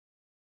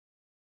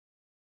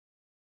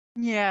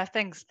 Yeah,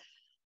 thanks.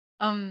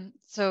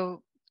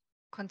 So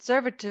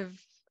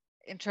conservative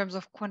in terms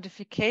of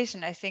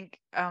quantification, I think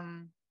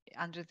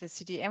under the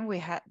CDM we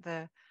had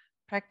the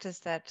practice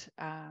that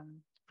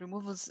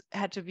removals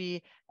had to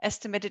be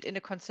estimated in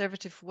a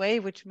conservative way,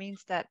 which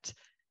means that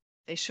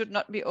they should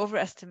not be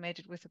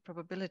overestimated with a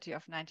probability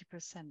of 90%.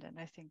 And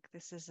I think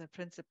this is a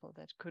principle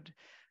that could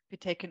be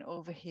taken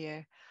over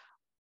here.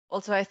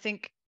 Also, I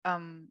think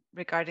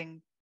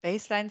regarding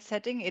baseline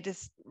setting, it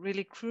is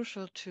really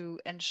crucial to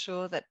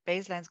ensure that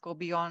baselines go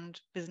beyond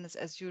business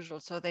as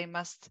usual. So they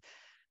must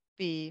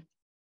be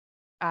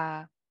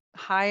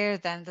higher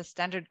than the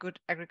standard good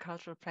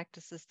agricultural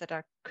practices that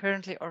are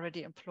currently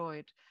already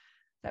employed.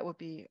 That would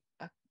be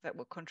that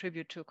would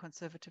contribute to a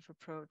conservative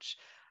approach.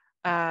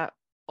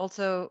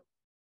 Also,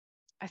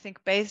 I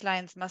think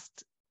baselines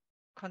must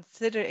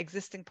consider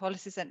existing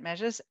policies and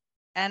measures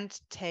and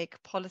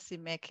take policy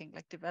making,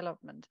 like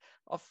developing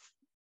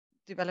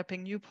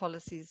new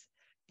policies,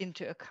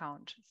 into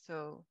account.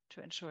 So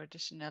to ensure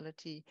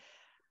additionality.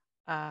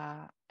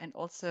 And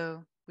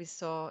also we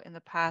saw in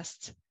the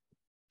past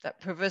that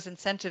perverse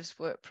incentives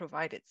were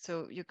provided.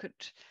 So you could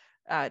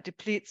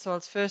deplete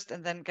soils first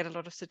and then get a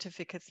lot of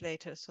certificates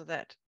later. So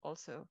that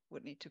also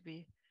would need to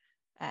be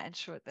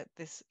ensured that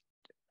this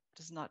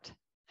does not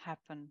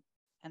happen.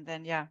 And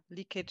then, yeah,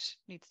 leakage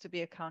needs to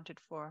be accounted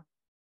for.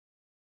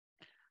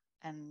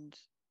 And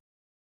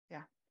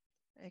yeah,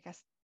 I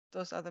guess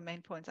those are the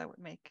main points I would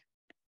make.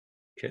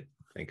 Okay,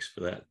 thanks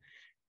for that.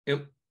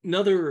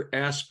 Another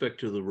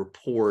aspect of the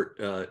report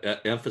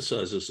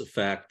emphasizes the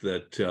fact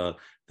that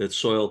that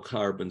soil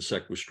carbon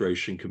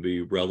sequestration can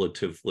be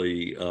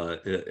relatively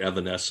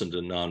evanescent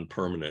and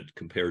non-permanent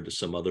compared to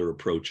some other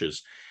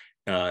approaches,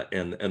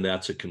 and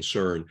that's a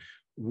concern.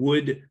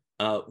 Would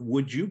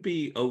you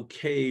be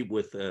okay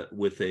with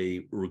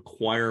a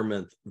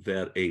requirement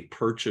that a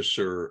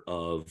purchaser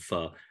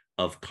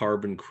of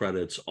carbon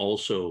credits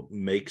also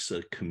makes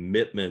a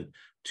commitment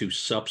to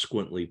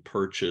subsequently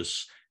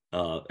purchase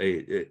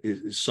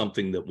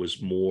something that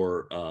was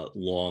more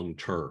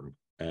long-term,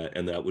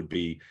 and that would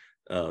be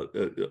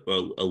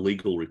a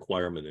legal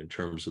requirement in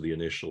terms of the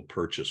initial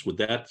purchase? Would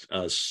that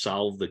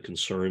solve the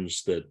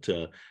concerns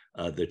that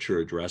that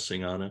you're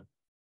addressing, Anna?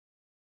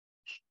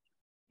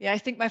 Yeah, I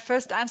think my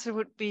first answer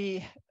would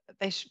be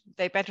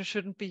they better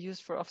shouldn't be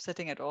used for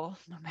offsetting at all,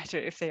 no matter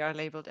if they are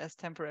labeled as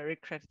temporary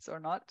credits or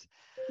not.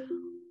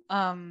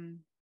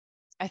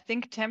 I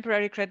think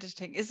temporary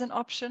crediting is an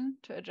option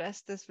to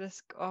address this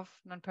risk of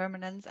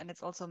non-permanence, and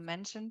it's also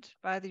mentioned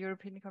by the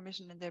European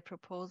Commission in their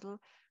proposal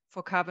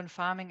for carbon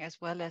farming as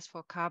well as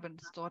for carbon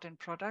stored in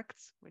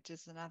products, which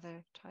is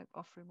another type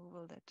of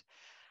removal that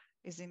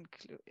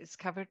is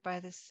covered by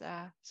this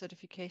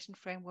certification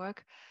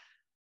framework.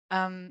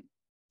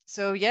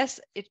 So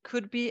yes, it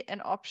could be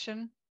an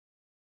option.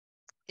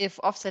 If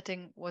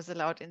offsetting was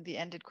allowed in the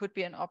end, it could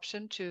be an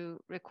option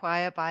to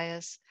require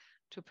buyers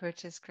to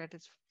purchase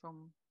credits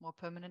from more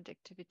permanent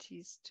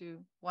activities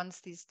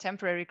once these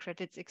temporary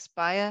credits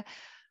expire.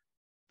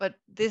 But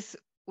this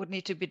would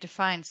need to be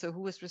defined. So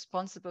who is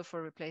responsible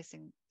for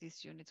replacing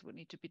these units would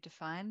need to be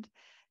defined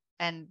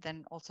and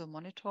then also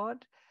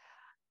monitored.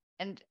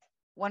 And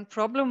one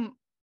problem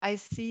I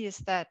see is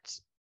that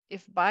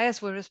if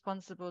buyers were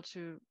responsible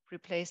to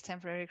replace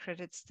temporary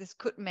credits, this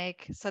could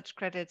make such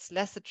credits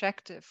less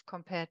attractive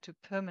compared to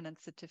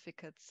permanent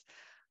certificates,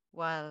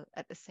 while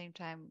at the same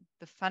time,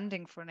 the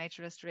funding for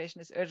nature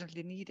restoration is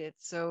urgently needed.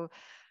 So,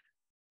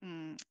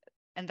 and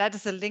that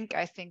is a link,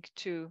 I think,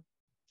 to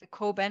the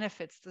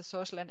co-benefits, the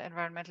social and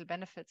environmental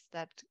benefits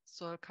that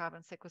soil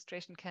carbon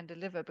sequestration can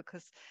deliver,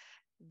 because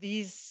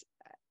these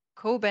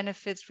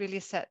co-benefits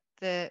really set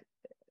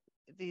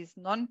these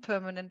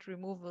non-permanent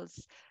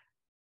removals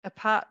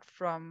apart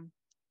from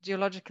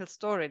geological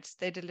storage.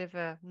 They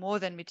deliver more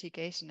than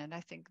mitigation. And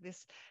I think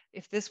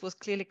if this was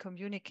clearly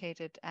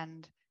communicated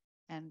and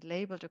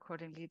labeled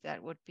accordingly,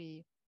 that would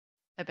be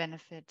a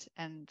benefit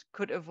and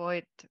could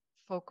avoid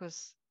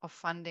focus of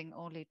funding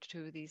only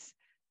to these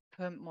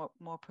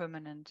more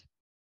permanent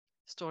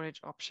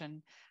storage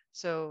option.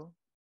 So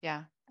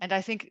yeah, and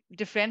I think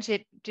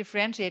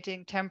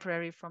differentiating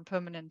temporary from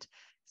permanent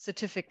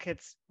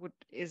certificates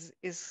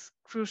is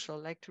crucial,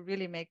 like to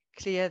really make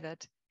clear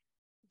that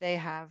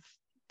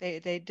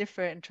they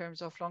differ in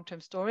terms of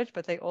long-term storage,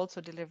 but they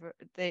also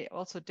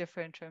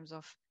differ in terms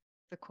of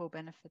the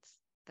co-benefits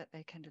that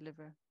they can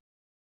deliver.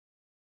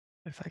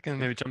 If I can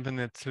maybe jump in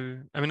there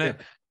too. I mean, Yeah.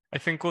 I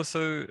think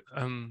also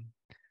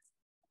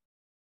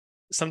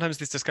sometimes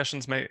these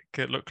discussions make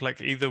it look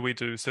like either we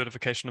do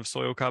certification of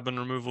soil carbon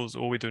removals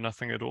or we do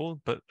nothing at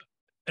all. But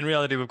in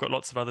reality, we've got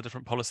lots of other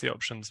different policy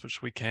options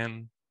which we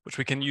can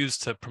use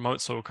to promote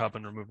soil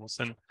carbon removals.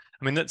 And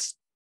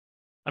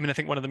I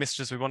think one of the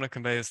messages we want to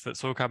convey is that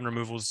soil carbon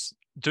removals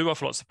do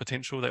offer lots of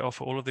potential. They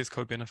offer all of these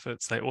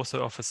co-benefits. They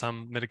also offer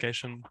some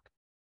mitigation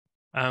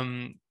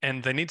And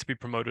they need to be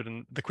promoted.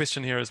 And the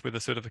question here is whether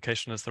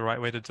certification is the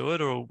right way to do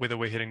it, or whether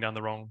we're heading down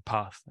the wrong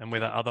path, and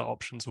whether other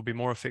options will be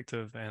more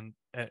effective and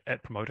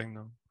at promoting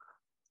them.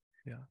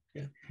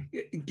 Yeah.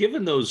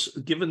 Given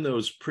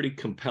those pretty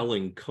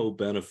compelling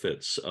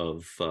co-benefits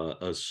of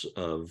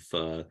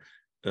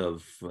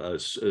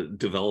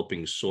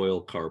developing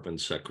soil carbon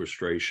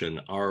sequestration,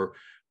 are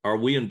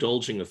we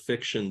indulging a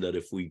fiction that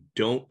if we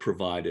don't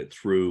provide it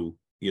through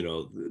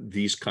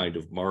these kind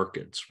of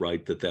markets,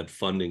 right, that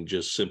funding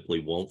just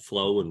simply won't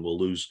flow and we'll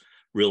lose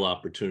real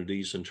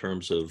opportunities in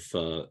terms of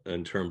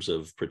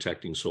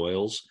protecting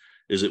soils?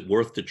 Is it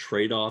worth the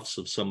trade-offs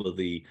of some of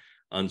the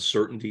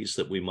uncertainties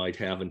that we might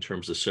have in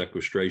terms of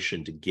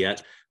sequestration to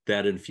get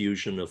that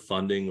infusion of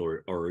funding,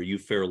 or are you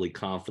fairly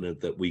confident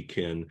that we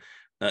can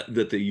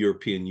that the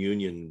European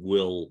Union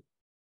will,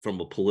 from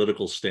a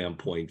political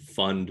standpoint,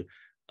 fund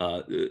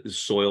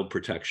soil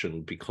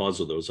protection because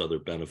of those other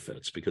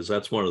benefits? Because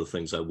that's one of the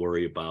things I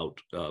worry about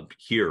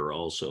here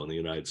also in the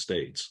United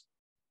States.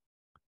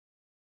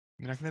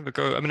 I mean, I can never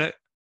go. I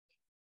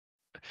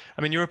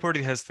mean, Europe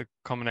already has the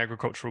Common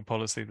Agricultural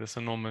Policy, this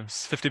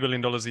enormous $50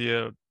 billion a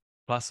year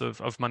plus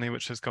of money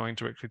which is going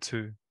directly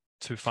to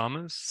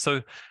farmers.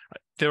 So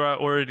there are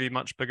already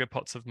much bigger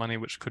pots of money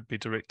which could be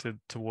directed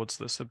towards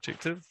this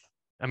objective.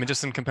 I mean,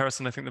 just in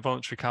comparison, I think the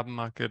voluntary carbon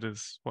market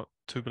is what,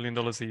 $2 billion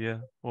a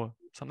year or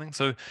something.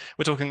 So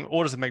we're talking an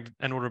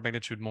order of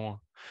magnitude more.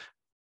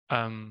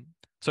 So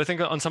I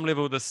think on some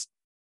level,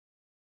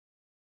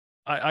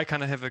 I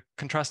kind of have a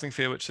contrasting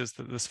fear, which is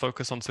that this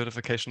focus on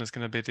certification is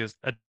going to be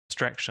a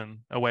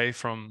distraction away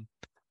from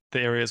the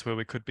areas where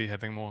we could be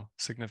having more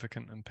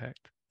significant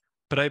impact.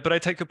 But I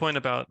take your point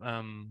about,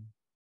 I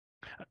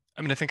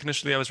mean, I think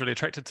initially I was really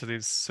attracted to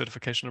these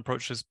certification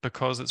approaches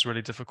because it's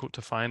really difficult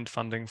to find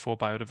funding for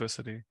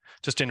biodiversity,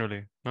 just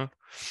generally, no?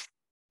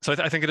 So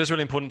I think it is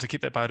really important to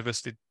keep that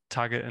biodiversity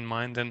target in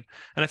mind. And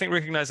I think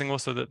recognizing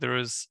also that there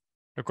is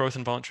a growth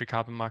in voluntary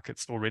carbon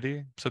markets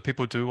already. So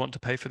people do want to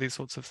pay for these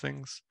sorts of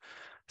things.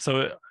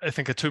 So I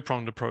think a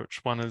two-pronged approach.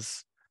 One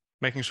is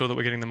making sure that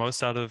we're getting the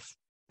most out of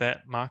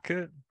that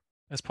market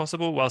as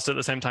possible, whilst at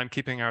the same time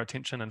keeping our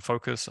attention and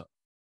focus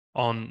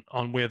on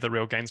where the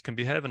real gains can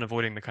be had, and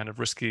avoiding the kind of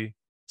risky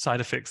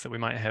side effects that we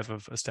might have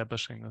of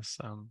establishing this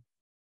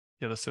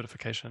the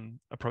certification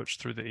approach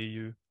through the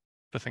EU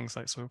for things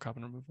like soil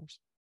carbon removals.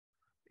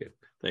 Okay,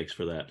 thanks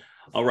for that.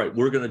 All right,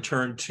 we're going to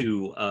turn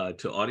to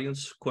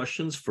audience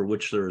questions, for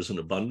which there is an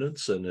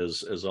abundance, and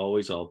as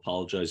always, I'll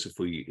apologize if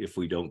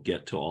we don't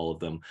get to all of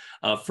them.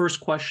 First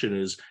question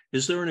is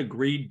there an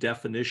agreed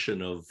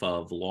definition of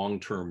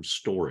long-term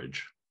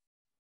storage?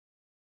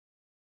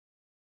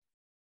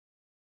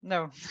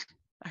 No,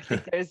 I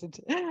think there isn't.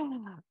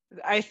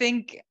 I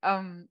think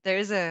there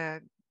is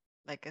a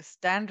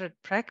standard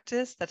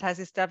practice that has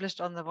established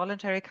on the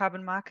voluntary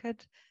carbon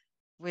market,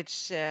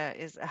 which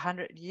is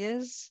 100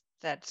 years.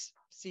 That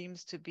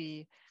seems to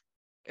be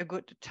a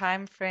good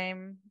time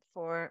frame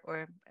for,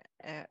 or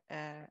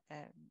a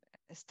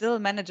still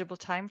manageable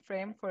time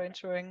frame for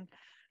ensuring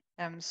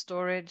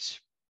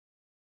storage.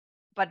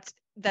 But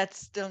that's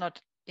still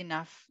not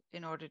enough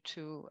in order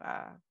to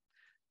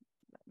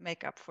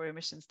make up for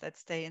emissions that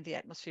stay in the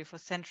atmosphere for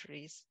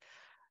centuries.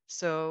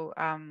 So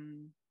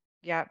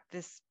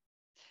this,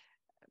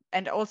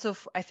 and also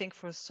I think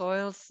for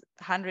soils,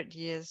 100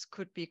 years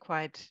could be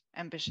quite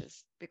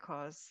ambitious,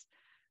 because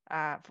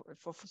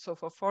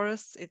for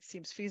forests it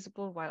seems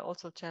feasible while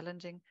also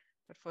challenging,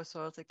 but for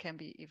soils it can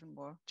be even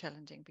more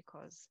challenging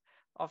because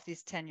of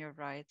these tenure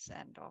rights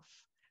and of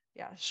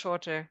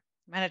shorter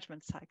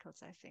management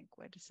cycles, I think,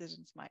 where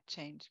decisions might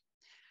change.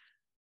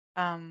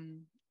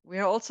 We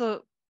are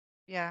also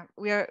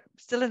we are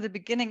still in the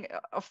beginning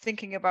of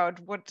thinking about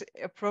what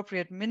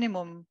appropriate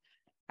minimum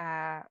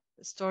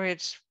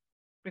storage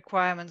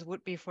requirements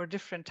would be for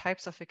different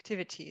types of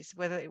activities,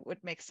 whether it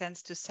would make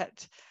sense to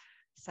set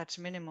such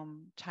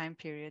minimum time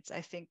periods.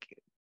 I think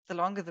the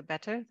longer the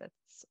better.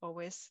 That's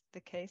always the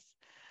case.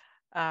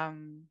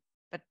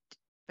 But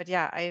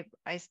yeah,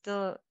 I'm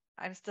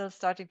still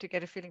starting to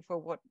get a feeling for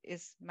what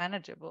is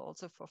manageable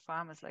also for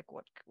farmers. Like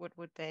what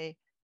would they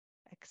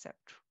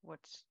accept? What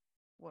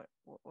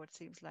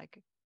seems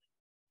like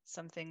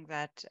something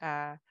that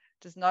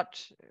does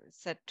not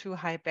set too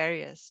high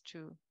barriers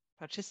to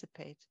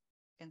participate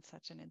in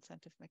such an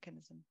incentive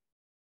mechanism.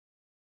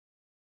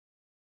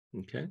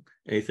 Okay.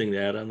 Anything to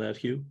add on that,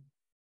 Hugh?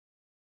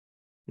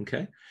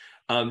 Okay.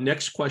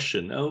 Next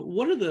question.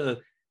 What are the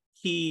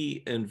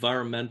key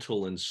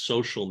environmental and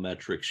social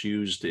metrics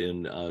used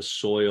in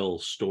soil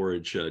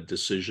storage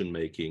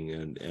decision-making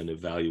and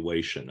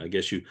evaluation? I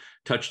guess you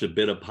touched a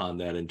bit upon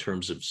that in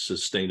terms of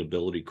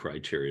sustainability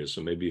criteria.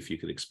 So maybe if you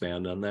could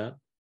expand on that.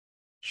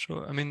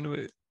 Sure. I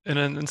mean,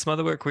 in some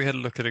other work, we had a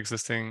look at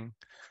existing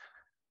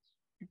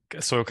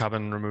soil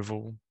carbon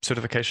removal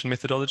certification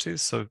methodologies.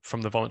 So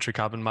from the voluntary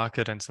carbon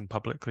market and some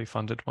publicly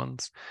funded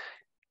ones.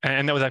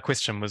 And that was our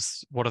question,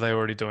 was what are they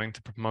already doing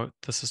to promote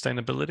the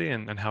sustainability,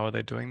 and how are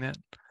they doing that?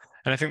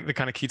 And I think the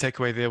kind of key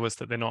takeaway there was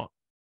that they're not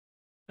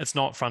it's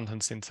not front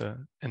and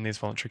center in these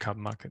voluntary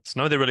carbon markets.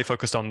 No, they're really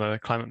focused on the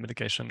climate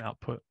mitigation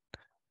output.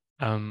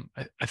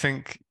 I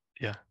think,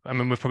 yeah, I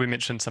mean, we've probably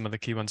mentioned some of the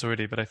key ones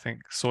already, but I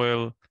think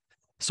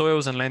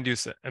soils and land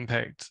use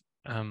impact,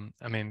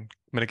 I mean,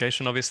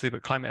 mitigation obviously,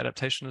 but climate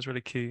adaptation is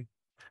really key.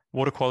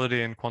 Water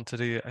quality and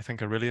quantity, I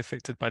think, are really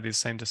affected by these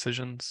same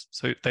decisions.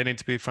 So they need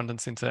to be front and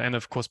center, and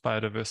of course,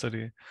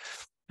 biodiversity.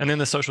 And then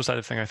the social side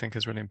of thing, I think,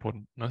 is really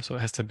important. No? So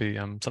it has to be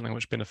something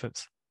which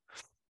benefits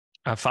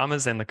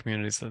farmers and the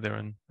communities that they're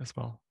in as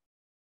well.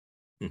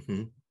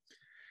 Mm-hmm.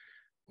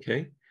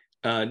 Okay.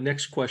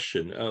 Next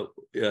question.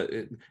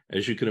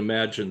 As you can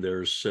imagine,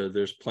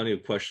 there's plenty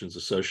of questions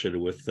associated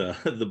with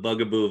the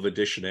bugaboo of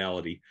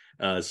additionality.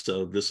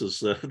 So this is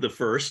the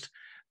first.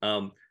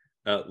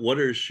 What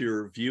is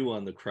your view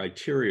on the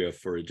criteria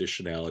for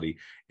additionality?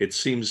 It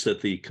seems that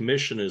the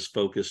Commission is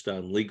focused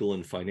on legal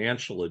and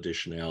financial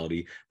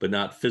additionality, but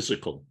not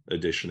physical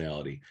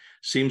additionality.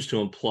 Seems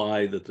to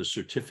imply that the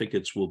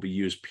certificates will be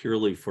used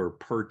purely for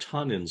per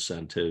ton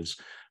incentives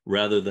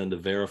rather than to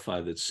verify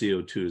that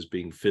CO2 is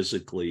being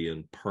physically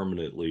and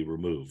permanently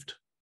removed.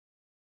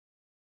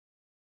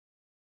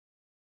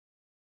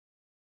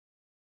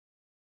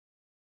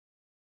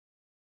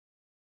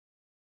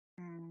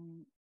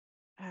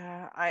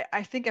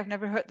 I think I've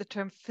never heard the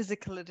term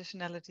physical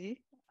additionality.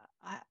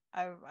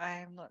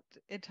 I'm not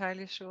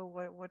entirely sure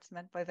what's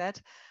meant by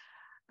that.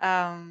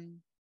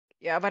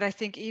 Yeah, but I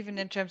think even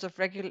in terms of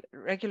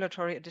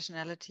regulatory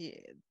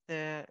additionality,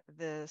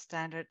 the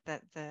standard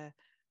that the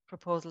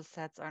proposal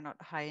sets are not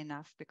high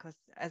enough, because,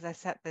 as I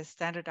said, the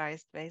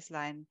standardized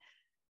baseline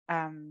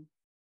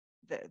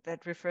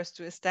that refers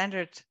to a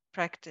standard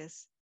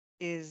practice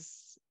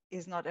is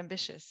not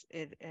ambitious.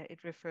 It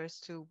refers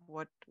to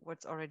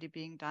what's already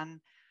being done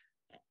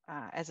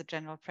as a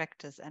general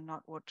practice, and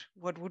not what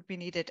would be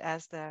needed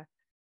as the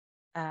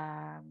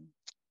as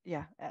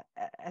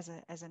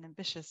an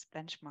ambitious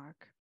benchmark.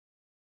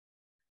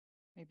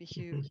 Maybe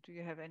Hugh, do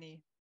you have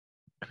any?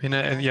 I mean,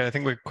 yeah, I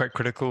think we're quite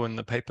critical in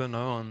the paper,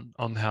 no,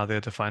 on how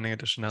they're defining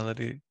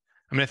additionality.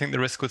 I mean, I think the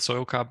risk with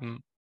soil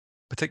carbon,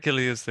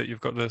 particularly, is that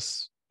you've got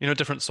this,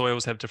 different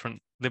soils have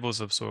different levels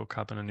of soil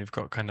carbon, and you've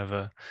got kind of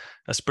a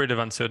spread of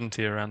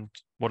uncertainty around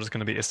what is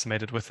going to be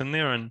estimated within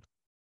there. And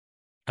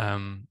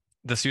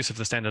this use of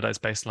the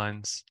standardized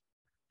baselines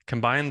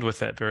combined with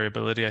that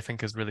variability, I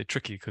think, is really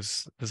tricky,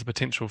 because there's a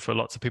potential for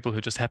lots of people who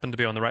just happen to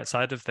be on the right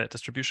side of that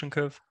distribution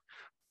curve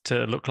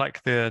to look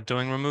like they're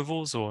doing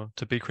removals or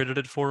to be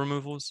credited for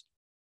removals.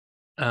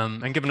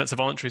 And given it's a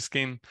voluntary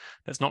scheme,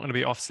 that's not going to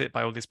be offset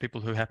by all these people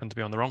who happen to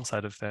be on the wrong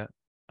side of that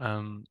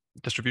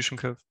distribution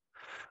curve.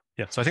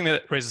 Yeah, so I think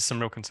that raises some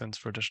real concerns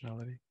for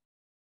additionality.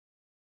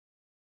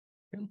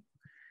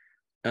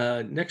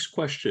 Next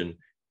question.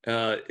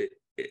 Where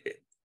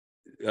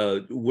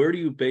do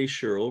you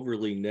base your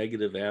overly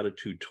negative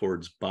attitude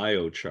towards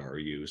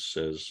biochar use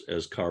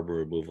as carbon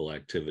removal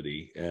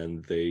activity?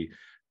 And they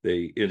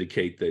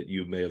indicate that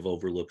you may have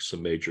overlooked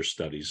some major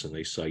studies, and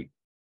they cite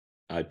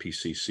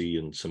IPCC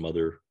and some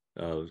other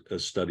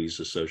studies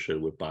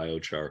associated with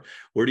biochar.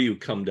 Where do you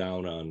come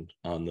down on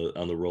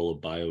the role of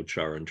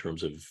biochar in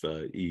terms of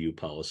EU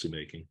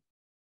policymaking?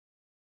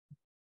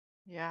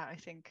 Yeah, I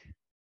think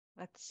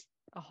that's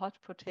a hot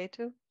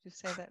potato. You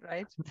say that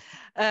right?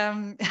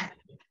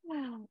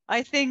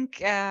 I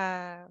think.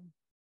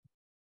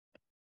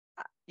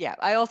 Yeah,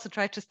 I also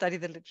tried to study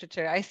the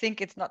literature. I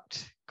think it's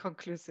not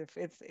conclusive.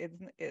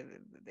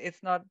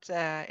 It's not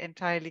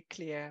entirely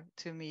clear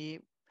to me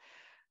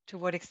to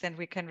what extent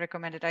we can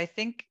recommend it. I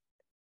think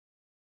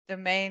the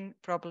main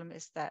problem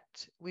is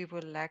that we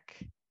will lack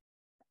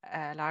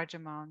large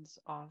amounts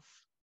of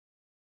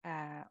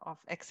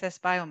excess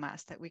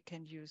biomass that we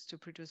can use to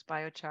produce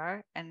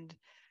biochar. And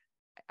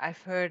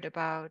I've heard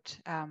about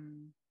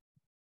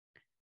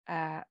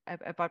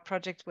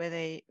projects where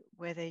they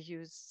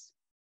use,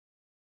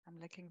 I'm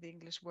lacking the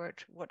English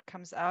word, what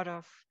comes out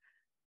of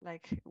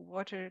like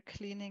water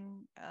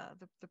cleaning,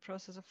 the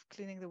process of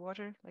cleaning the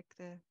water, like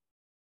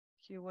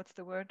Hugh, what's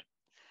the word?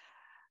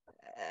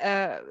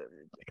 I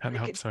can't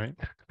help, sorry.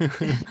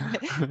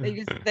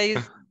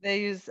 they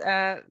use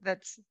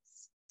that's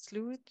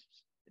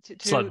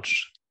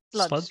sludge.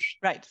 Sludge.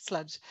 Right,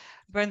 sludge.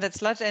 Burn that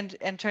sludge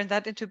and turn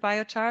that into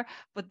biochar,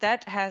 but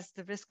that has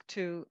the risk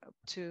to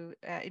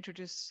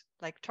introduce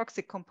like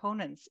toxic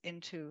components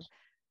into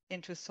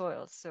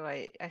soils. So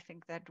I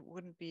think that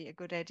wouldn't be a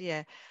good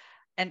idea.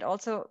 And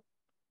also,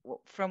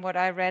 from what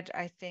I read,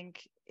 I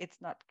think it's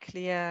not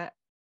clear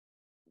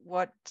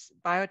what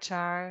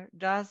biochar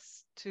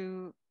does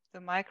to the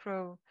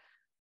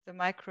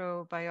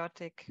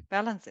microbiotic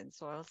balance in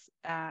soils.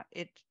 I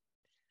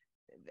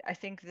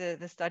think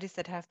the studies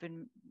that have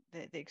been,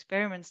 the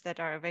experiments that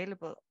are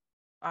available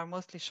are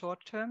mostly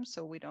short-term,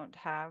 so we don't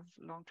have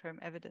long-term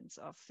evidence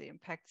of the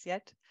impacts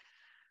yet.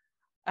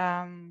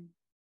 And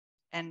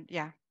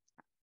yeah,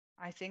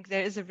 I think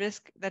there is a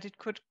risk that it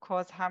could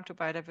cause harm to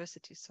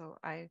biodiversity. So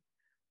I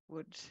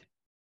would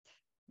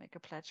make a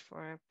pledge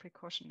for a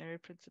precautionary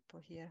principle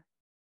here.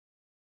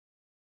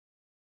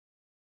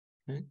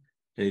 Okay.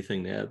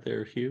 Anything to add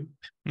there, Hugh?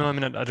 No, I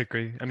mean, I'd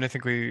agree. I mean, I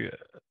think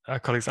our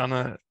colleagues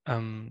Anna,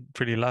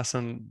 Freddie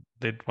Larson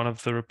did one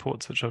of the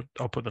reports, which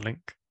I'll put the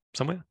link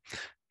somewhere,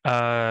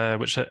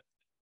 which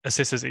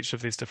assesses each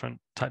of these different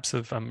types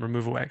of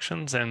removal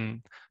actions,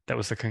 and that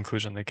was the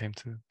conclusion they came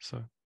to.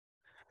 So,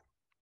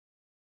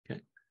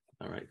 okay,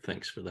 all right,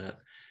 thanks for that.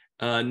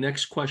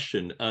 Next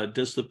question: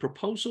 does the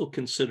proposal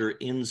consider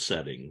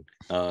insetting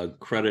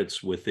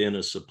credits within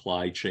a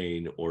supply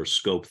chain or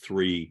scope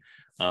 3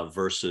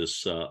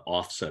 versus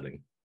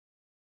offsetting?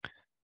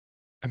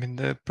 I mean,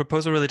 the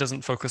proposal really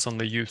doesn't focus on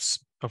the use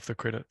of the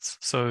credits,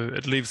 so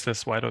it leaves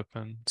this wide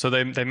open. So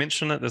they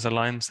mention it. There's a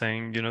line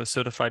saying, you know,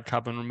 certified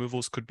carbon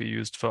removals could be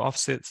used for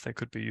offsets. They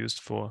could be used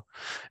for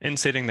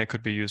insetting. They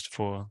could be used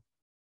for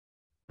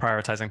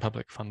prioritizing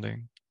public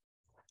funding.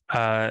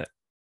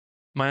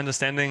 My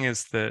understanding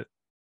is that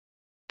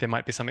there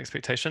might be some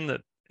expectation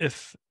that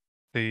if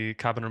the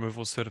carbon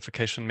removal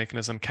certification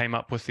mechanism came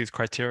up with these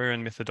criteria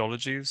and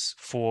methodologies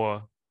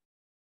for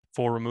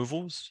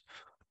removals,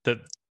 that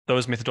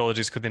those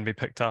methodologies could then be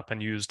picked up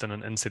and used in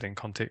an insetting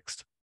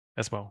context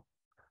as well.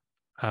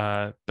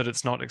 But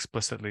it's not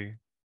explicitly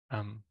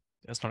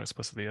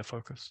a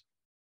focus.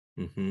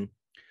 Mm-hmm.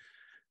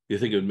 You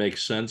think it would make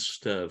sense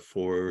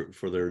for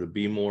there to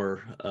be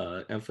more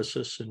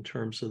emphasis in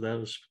terms of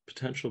those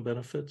potential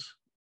benefits?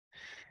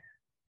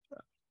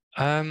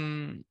 I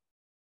mean,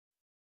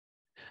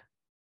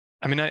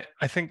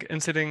 I think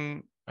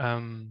insetting,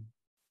 what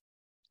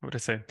would I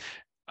say?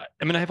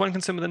 I mean, I have one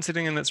concern with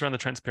insetting, and that's around the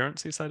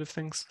transparency side of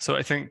things. So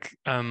I think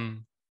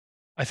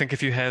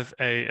if you have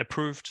a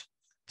approved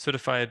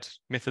certified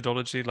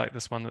methodology like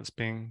this one that's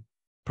being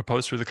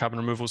proposed through the carbon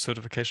removal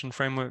certification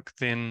framework,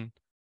 then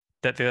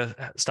that there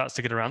starts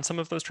to get around some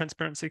of those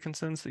transparency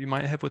concerns that you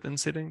might have with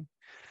insetting.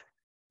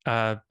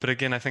 But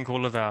again, I think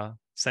all of our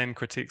same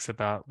critiques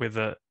about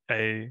whether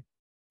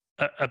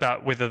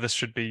this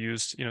should be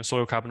used, you know,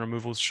 soil carbon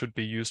removals should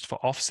be used for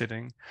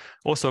offsetting,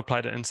 also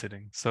apply to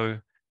insetting. So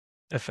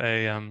if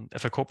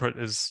a corporate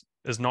is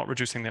not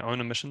reducing their own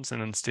emissions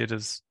and instead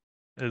is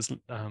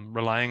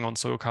relying on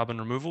soil carbon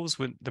removals,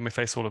 then we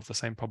face all of the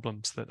same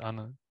problems that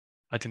Anna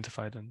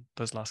identified in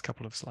those last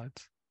couple of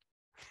slides.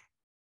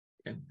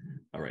 Okay.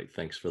 All right,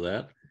 thanks for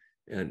that.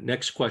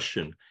 Next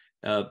question.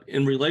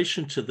 In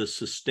relation to the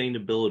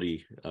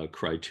sustainability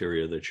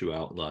criteria that you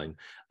outlined,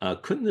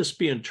 couldn't this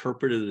be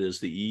interpreted as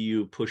the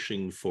EU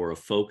pushing for a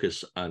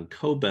focus on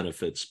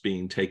co-benefits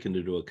being taken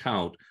into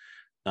account,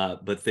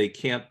 but they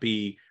can't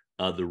be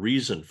the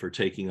reason for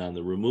taking on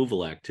the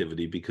removal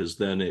activity, because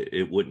then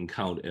it wouldn't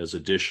count as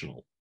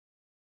additional?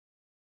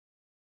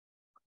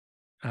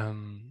 I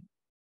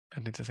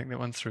need to think that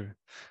one through.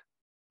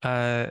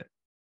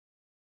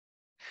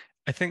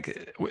 I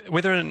think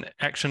whether an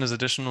action is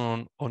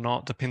additional or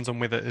not depends on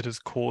whether it is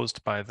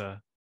caused by the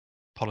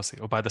policy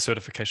or by the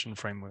certification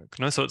framework.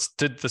 No, so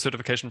did the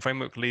certification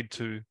framework lead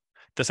to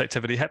this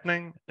activity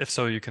happening? If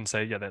so, you can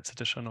say, yeah, that's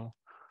additional.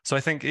 So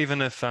I think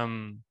even if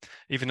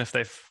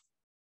they've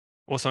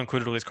also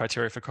included all these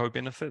criteria for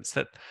co-benefits,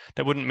 that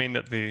wouldn't mean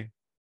that the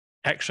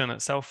action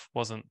itself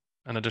wasn't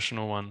an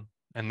additional one,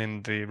 and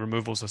then the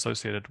removals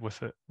associated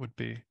with it would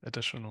be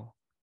additional.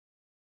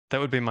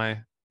 That would be my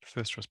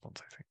first response,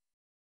 I think.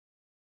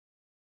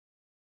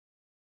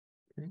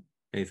 Okay.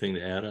 Anything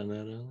to add on that,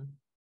 Ellen?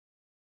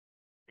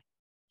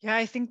 Yeah,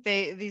 I think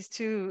these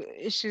two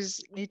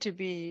issues need to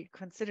be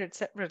considered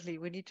separately.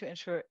 We need to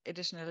ensure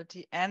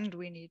additionality, and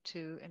we need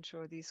to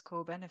ensure these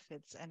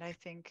co-benefits. And I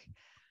think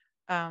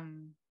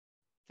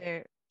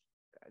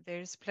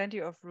there's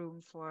plenty of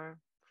room for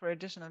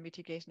additional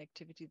mitigation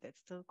activity that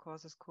still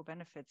causes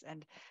co-benefits.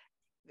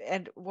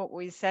 And what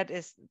we said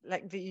is,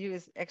 like, the EU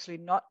is actually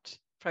not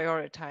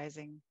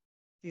prioritizing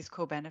these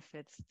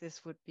co-benefits.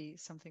 This would be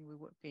something we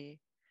would be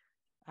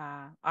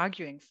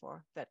arguing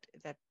for, that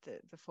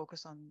the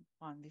focus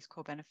on these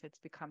co-benefits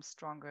becomes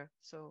stronger.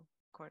 So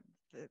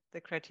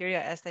the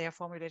criteria as they are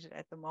formulated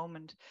at the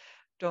moment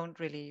don't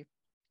really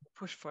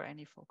push for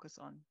any focus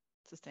on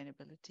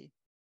sustainability,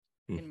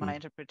 in my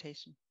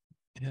interpretation.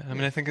 Yeah, I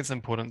mean, I think it's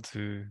important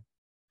to,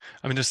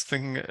 just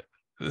thinking,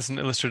 there's an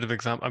illustrative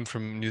example. I'm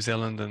from New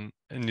Zealand, and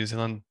in New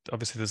Zealand,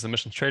 obviously there's the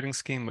emissions trading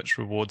scheme, which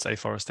rewards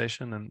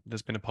afforestation, and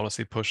there's been a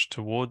policy push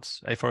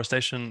towards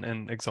afforestation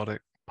in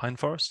exotic pine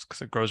forests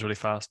because it grows really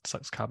fast,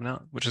 sucks carbon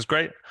out, which is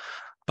great.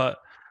 But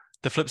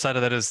the flip side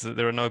of that is that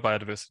there are no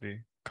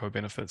biodiversity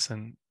co-benefits,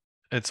 and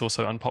it's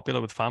also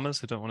unpopular with farmers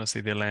who don't want to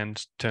see their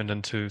land turned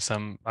into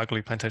some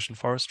ugly plantation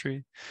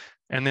forestry.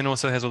 And then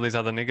also has all these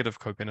other negative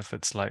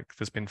co-benefits, like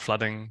there's been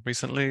flooding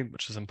recently,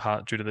 which is in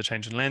part due to the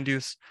change in land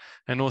use,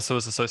 and also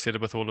is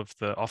associated with all of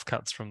the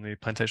offcuts from the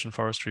plantation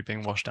forestry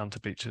being washed down to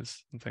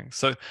beaches and things.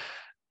 So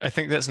I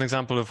think that's an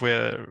example of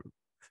where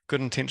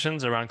good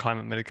intentions around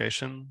climate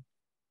mitigation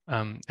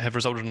have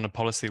resulted in a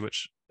policy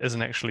which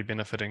isn't actually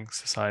benefiting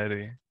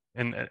society.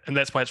 And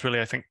that's why it's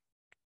really, I think,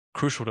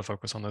 crucial to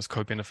focus on those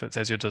co-benefits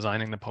as you're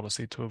designing the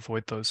policy to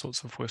avoid those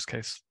sorts of worst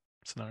case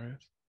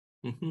scenarios.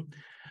 Mm-hmm.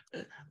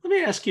 Let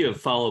me ask you a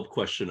follow-up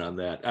question on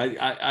that.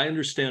 I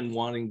understand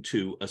wanting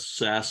to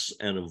assess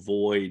and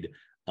avoid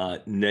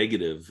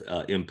negative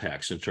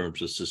impacts in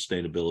terms of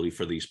sustainability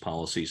for these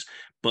policies.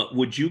 But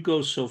would you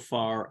go so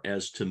far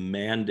as to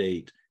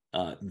mandate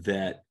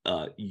that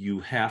you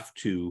have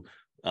to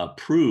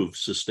prove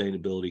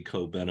sustainability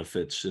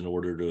co-benefits in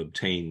order to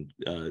obtain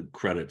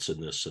credits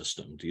in this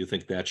system? Do you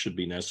think that should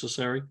be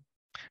necessary?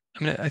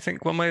 I mean, I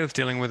think one way of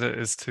dealing with it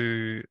is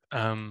to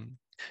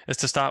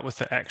start with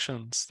the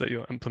actions that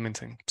you're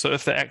implementing. So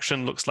if the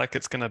action looks like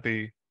it's going to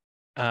be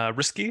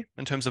risky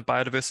in terms of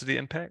biodiversity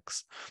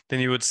impacts, then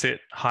you would set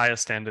higher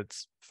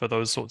standards for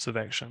those sorts of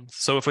actions.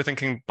 So if we're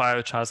thinking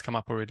biochars come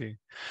up already,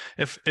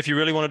 if you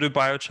really want to do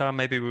biochar,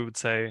 maybe we would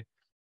say,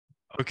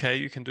 okay,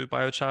 you can do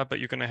biochar, but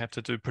you're going to have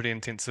to do pretty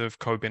intensive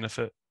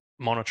co-benefit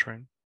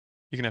monitoring.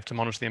 You're going to have to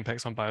monitor the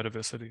impacts on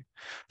biodiversity.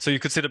 So you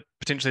could set a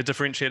potentially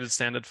differentiated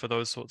standard for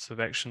those sorts of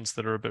actions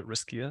that are a bit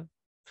riskier.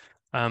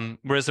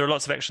 Whereas there are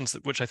lots of actions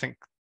which I think,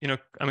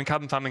 I mean,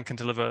 carbon farming can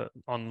deliver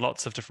on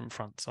lots of different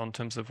fronts on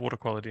terms of water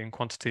quality and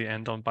quantity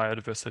and on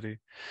biodiversity.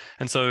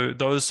 And so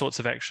those sorts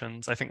of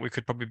actions, I think we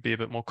could probably be a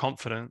bit more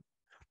confident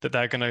that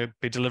they're going to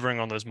be delivering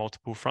on those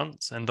multiple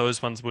fronts, and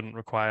those ones wouldn't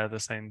require the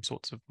same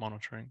sorts of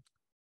monitoring.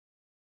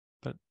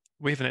 But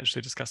we haven't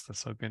actually discussed this,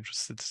 so I'd be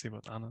interested to see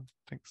what Anna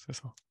thinks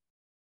as well.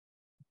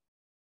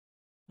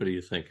 What do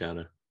you think,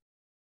 Anna?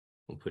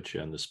 We'll put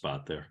you on the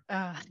spot there.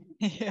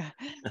 Yeah.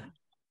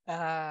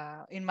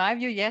 In my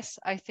view, yes,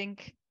 I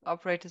think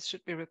operators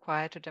should be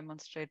required to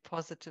demonstrate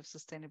positive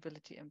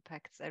sustainability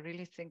impacts. I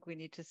really think we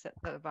need to set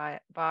the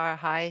bar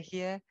high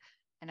here.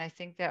 And I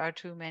think there are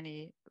too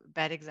many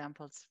bad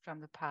examples from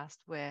the past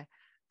where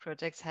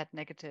projects had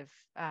negative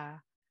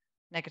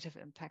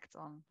impacts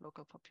on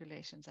local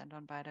populations and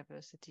on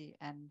biodiversity.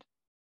 And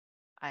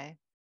I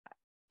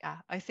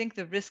think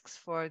the risks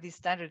for these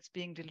standards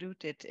being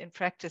diluted in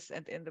practice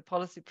and in the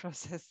policy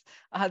process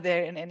are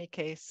there in any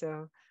case.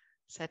 So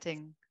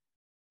setting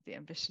the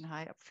ambition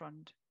high up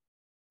front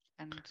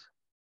and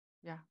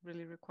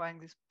really requiring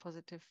these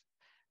positive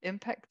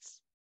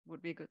impacts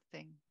would be a good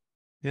thing.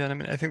 Yeah, and I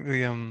mean, I think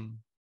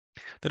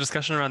the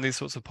discussion around these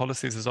sorts of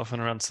policies is often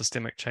around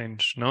systemic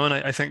change. No, and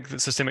I think that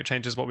systemic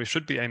change is what we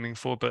should be aiming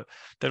for, but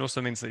that also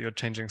means that you're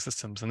changing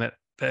systems, and that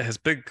has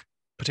big,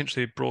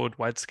 potentially broad,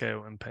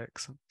 wide-scale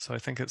impacts. So I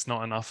think it's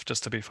not enough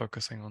just to be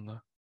focusing on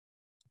the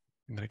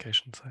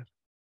mitigation side.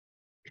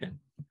 Okay.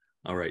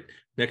 All right.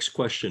 Next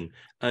question.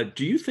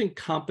 Do you think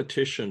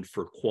competition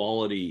for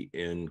quality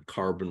in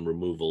carbon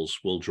removals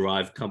will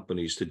drive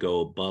companies to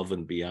go above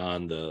and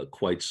beyond the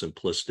quite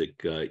simplistic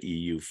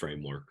EU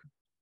framework?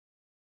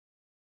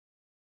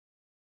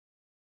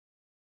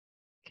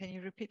 Can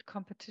you repeat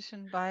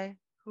competition by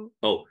who?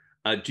 Oh,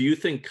 do you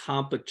think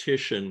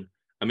competition,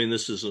 I mean,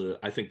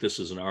 I think this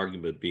is an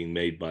argument being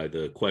made by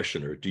the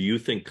questioner. Do you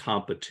think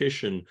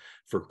competition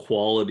for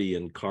quality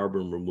in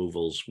carbon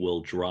removals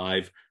will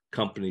drive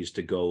companies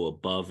to go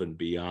above and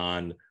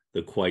beyond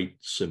the quite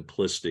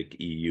simplistic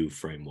EU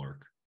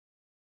framework?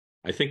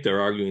 I think they're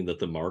arguing that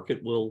the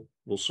market will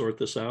sort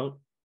this out.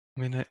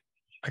 I mean,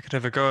 I could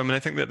have a go. I mean, I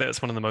think that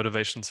that's one of the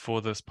motivations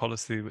for this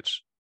policy,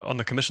 which on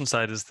the Commission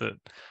side is that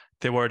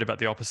they're worried about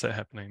the opposite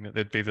happening, that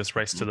there'd be this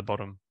race to the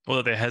bottom, or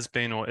that there has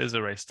been or is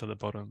a race to the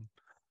bottom.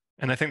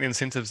 And I think the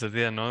incentives are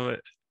there. No,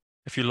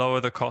 if you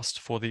lower the cost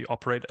for the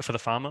operator, for the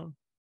farmer,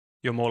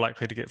 you're more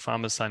likely to get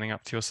farmers signing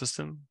up to your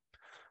system.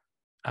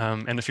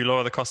 And if you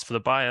lower the cost for the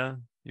buyer,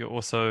 you're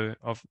also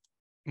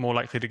more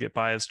likely to get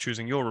buyers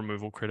choosing your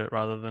removal credit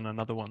rather than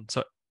another one.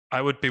 So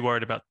I would be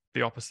worried about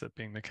the opposite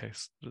being the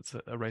case, that it's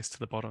a race to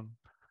the bottom.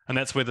 And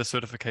that's where the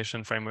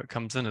certification framework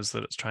comes in, is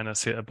that it's trying to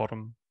set a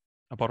bottom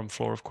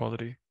floor of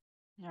quality.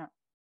 Yeah.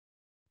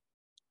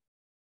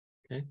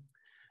 Okay.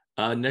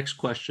 Next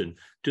question.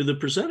 Do the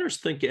presenters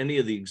think any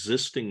of the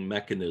existing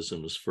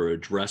mechanisms for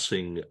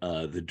addressing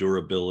the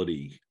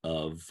durability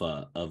of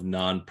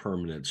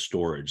non-permanent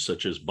storage,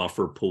 such as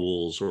buffer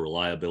pools or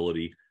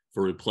reliability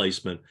for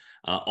replacement,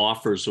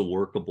 offers a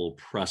workable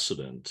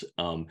precedent?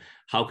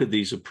 How could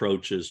these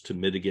approaches to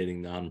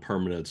mitigating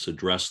non-permanence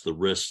address the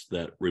risk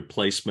that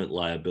replacement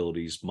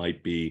liabilities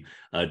might be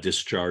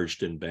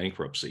discharged in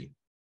bankruptcy?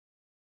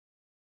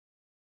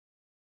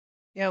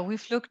 Yeah,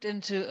 we've looked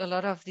into a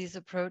lot of these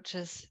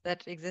approaches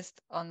that exist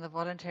on the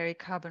voluntary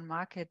carbon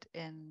market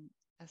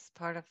as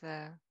part of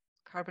the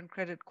Carbon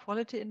Credit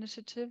Quality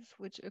Initiative,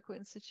 which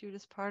Öko-Institut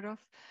is part of.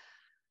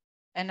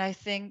 And I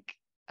think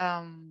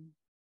in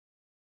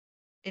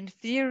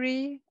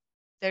theory,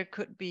 there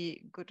could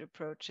be good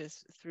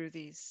approaches through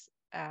these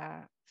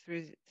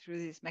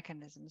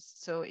mechanisms.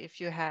 So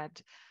if you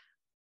had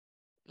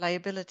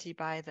liability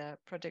by the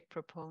project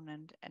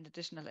proponent and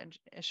additional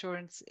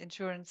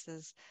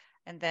insurances,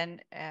 and then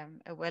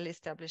a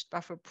well-established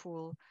buffer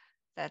pool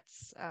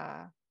that's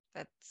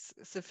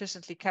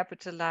sufficiently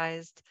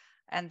capitalized,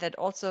 and that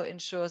also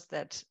ensures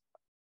that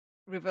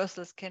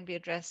reversals can be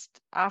addressed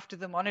after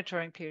the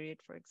monitoring period,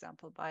 for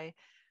example, by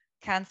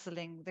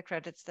canceling the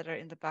credits that are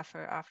in the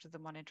buffer after the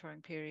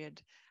monitoring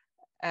period.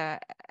 The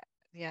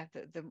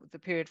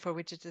period for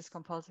which it is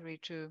compulsory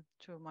to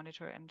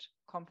monitor and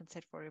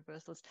compensate for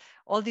reversals.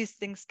 All these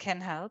things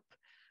can help,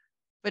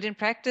 but in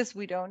practice,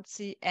 we don't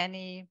see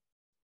any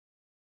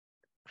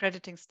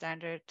crediting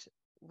standard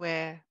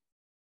where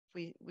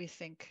we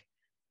think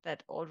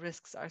that all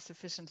risks are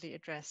sufficiently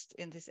addressed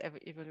in this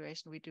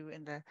evaluation we do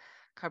in the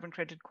Carbon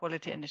Credit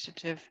Quality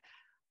Initiative.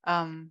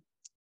 And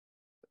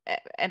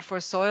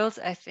for soils,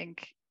 I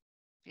think,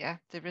 yeah,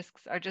 the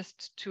risks are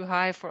just too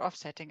high for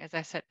offsetting, as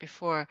I said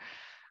before.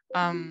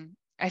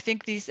 I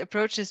think these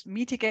approaches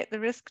mitigate the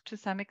risk to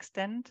some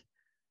extent,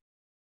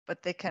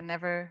 but they can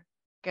never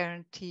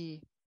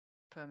guarantee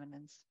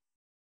permanence.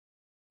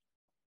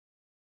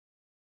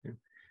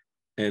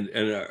 And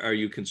are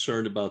you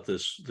concerned about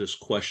this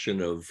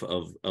question of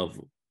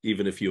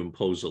even if you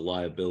impose a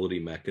liability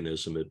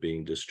mechanism, it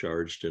being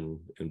discharged in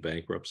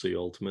bankruptcy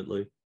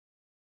ultimately?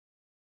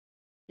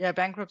 Yeah,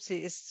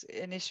 bankruptcy is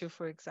an issue,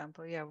 for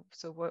example. Yeah,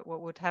 so what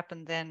would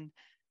happen then?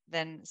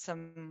 Then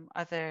some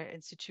other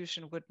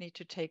institution would need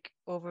to take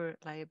over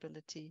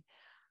liability.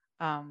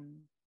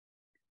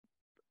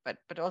 But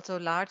also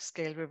large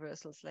scale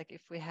reversals, like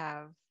if we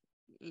have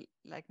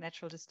like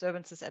natural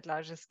disturbances at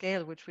larger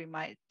scale, which we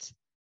might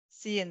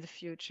see in the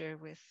future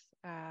with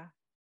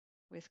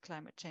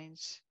climate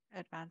change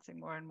advancing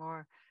more and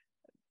more,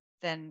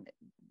 then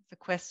the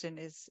question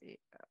is,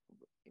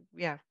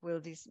 yeah, will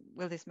these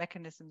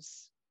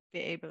mechanisms be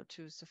able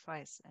to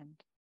suffice? And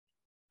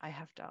I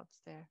have doubts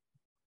there.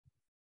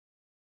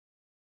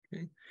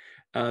 Okay.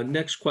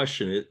 Next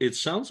question. It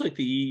sounds like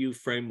the EU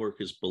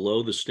framework is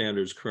below the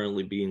standards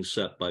currently being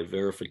set by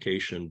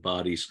verification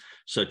bodies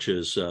such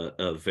as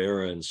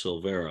Verra and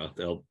Silvera.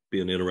 That'll be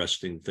an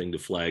interesting thing to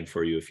flag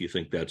for you if you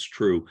think that's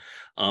true.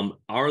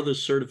 Are the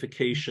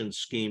certification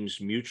schemes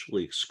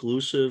mutually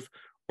exclusive,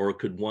 or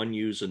could one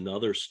use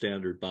another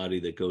standard body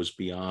that goes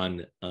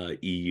beyond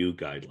EU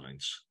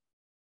guidelines?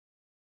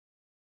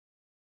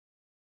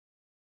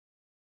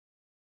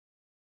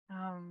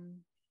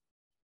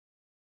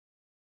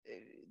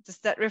 Does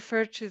that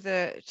refer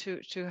to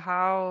to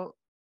how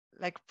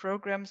like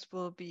programs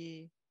will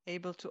be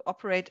able to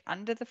operate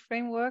under the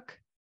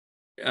framework?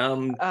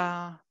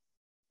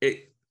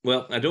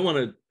 Well, I don't want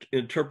to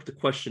interpret the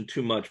question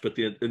too much, but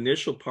the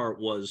initial part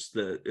was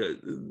that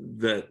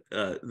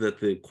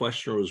the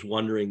questioner was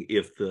wondering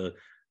if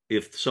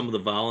some of the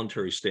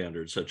voluntary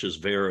standards, such as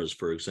Verra's,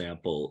 for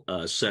example,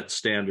 set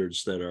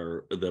standards that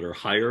are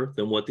higher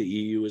than what the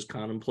EU is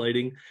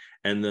contemplating,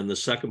 and then the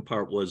second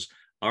part was,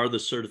 are the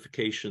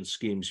certification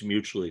schemes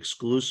mutually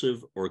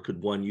exclusive, or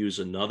could one use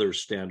another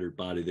standard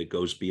body that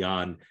goes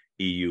beyond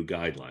EU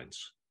guidelines?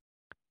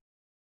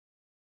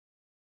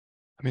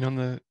 I mean, on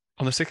the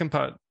second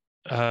part,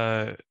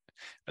 I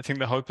think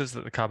the hope is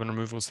that the carbon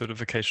removal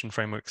certification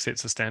framework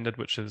sets a standard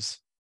which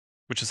is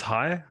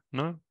high.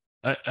 No,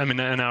 I mean,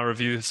 in our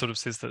review, sort of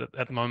says that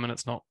at the moment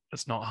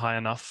it's not high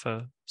enough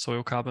for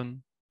soil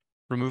carbon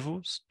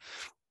removals.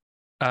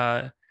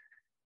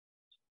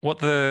 What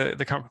the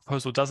current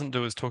proposal doesn't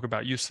do is talk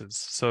about uses.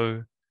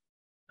 So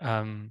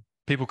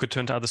people could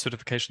turn to other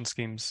certification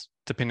schemes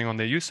depending on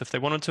their use if they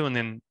wanted to,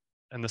 and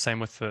the same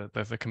with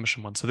the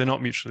Commission one. So they're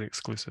not mutually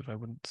exclusive, I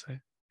wouldn't say.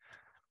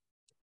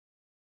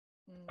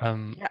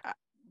 Yeah.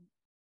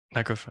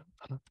 Now go for it.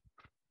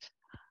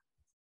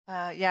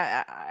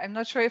 Yeah, I'm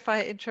not sure if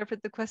I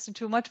interpret the question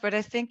too much, but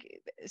I think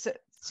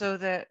so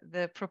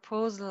the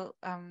proposal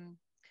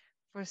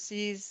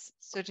foresees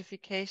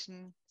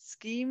certification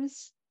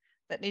schemes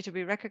that need to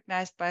be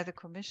recognized by the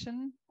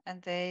Commission,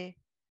 and they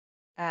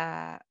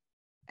and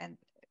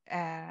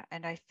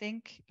I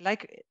think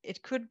like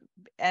it could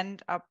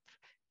end up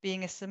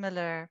being a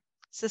similar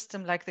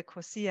system like the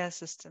COSIA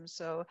system.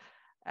 So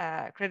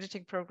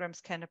crediting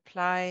programs can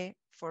apply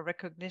for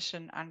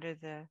recognition under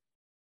the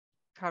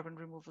carbon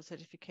removal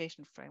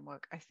certification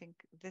framework. I think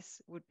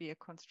this would be a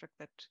construct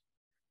that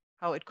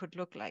how it could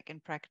look like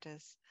in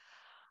practice.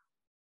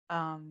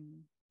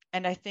 And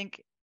I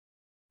think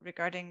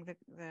regarding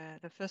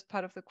the first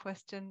part of the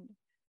question,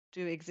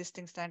 do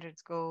existing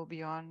standards go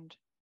beyond,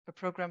 the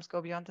programs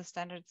go beyond the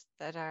standards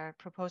that are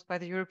proposed by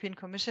the European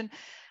Commission?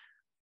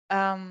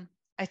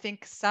 I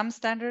think some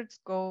standards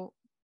go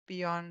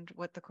beyond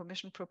what the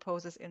Commission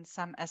proposes in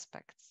some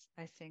aspects.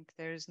 I think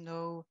there is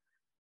no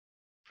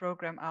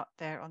program out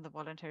there on the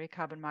voluntary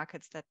carbon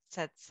markets that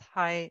sets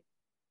high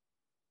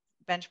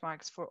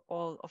benchmarks for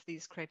all of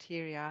these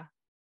criteria.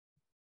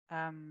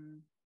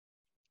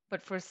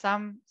 But for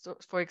some, so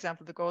for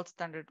example, the gold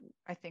standard,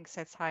 I think,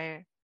 sets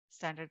higher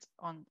standards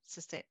on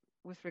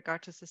with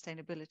regard to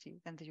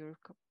sustainability than the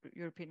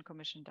European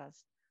Commission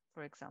does,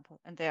 for example.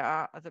 And there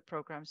are other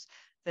programs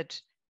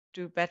that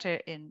do better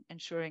in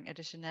ensuring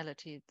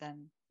additionality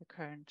than the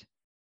current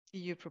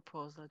EU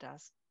proposal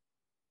does.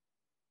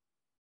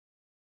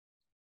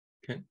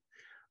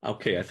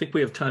 Okay, I think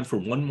we have time for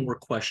one more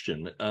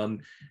question.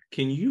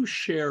 Can you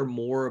share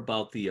more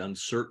about the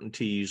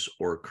uncertainties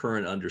or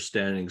current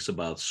understandings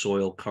about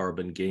soil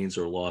carbon gains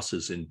or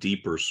losses in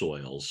deeper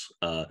soils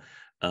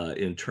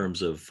in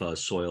terms of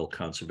soil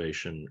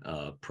conservation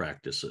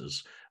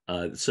practices?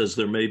 It says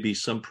there may be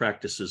some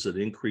practices that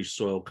increase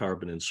soil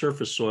carbon in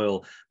surface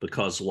soil but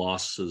cause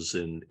losses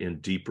in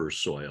deeper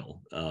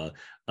soil.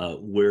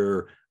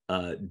 Where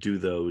do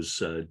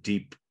those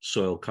deep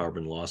soil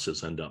carbon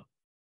losses end up?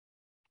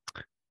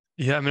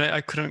 Yeah, I mean, I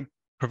couldn't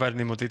provide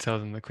any more detail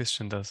than the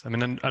question does. I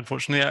mean,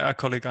 unfortunately, our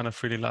colleague Anna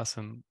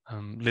Friedli-Larsen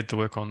led the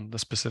work on the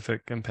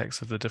specific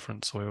impacts of the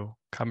different soil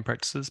carbon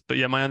practices. But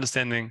yeah, my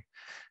understanding,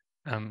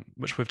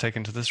 which we've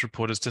taken to this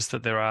report, is just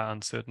that there are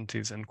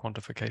uncertainties in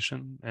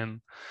quantification,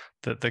 and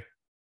that the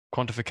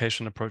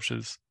quantification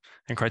approaches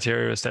and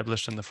criteria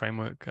established in the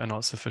framework are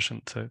not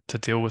sufficient to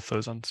deal with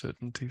those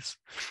uncertainties.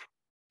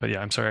 But yeah,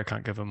 I'm sorry, I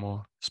can't give a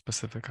more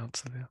specific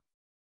answer there.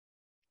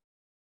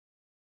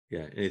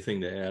 Yeah,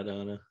 anything to add,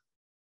 Anna?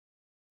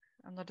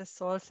 I'm not a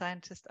soil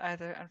scientist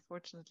either,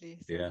 unfortunately.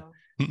 So Yeah.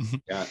 no.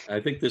 Yeah, I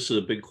think this is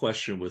a big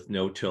question with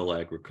no-till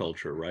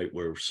agriculture, right?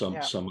 Where some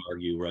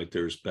argue, right,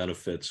 there's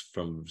benefits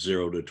from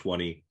 0 to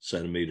 20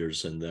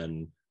 centimeters, and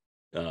then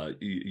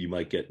you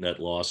might get net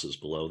losses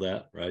below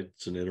that, right?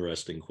 It's an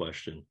interesting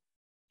question.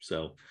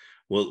 So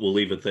we'll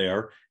leave it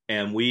there.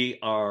 And we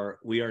are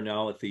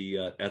now at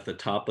the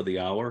top of the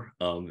hour.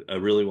 I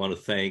really want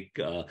to thank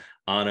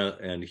Anna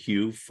and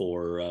Hugh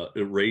for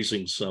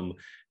raising some,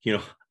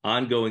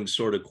 ongoing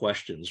sort of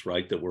questions,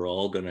 right, that we're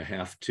all going to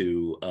have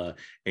to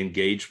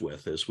engage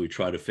with as we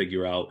try to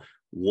figure out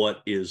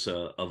what is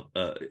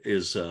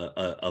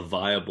a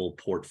viable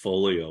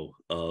portfolio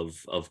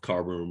of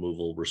carbon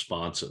removal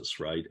responses,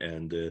 right?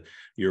 And the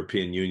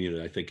European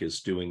Union, I think, is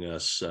doing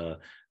us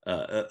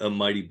a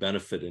mighty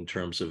benefit in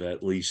terms of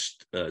at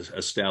least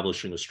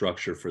establishing a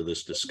structure for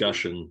this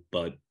discussion.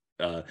 But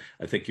I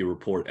think your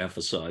report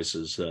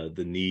emphasizes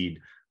the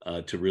need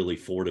to really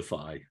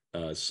fortify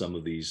some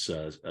of these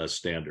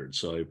standards.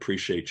 So I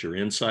appreciate your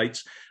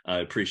insights. I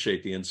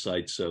appreciate the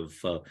insights of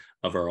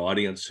our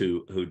audience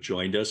who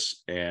joined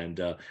us, and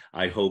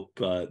I hope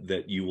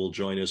that you will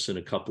join us in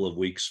a couple of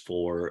weeks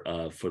for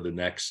the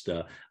next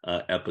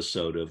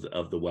episode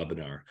of the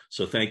webinar.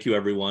 So thank you,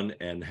 everyone,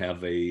 and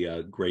have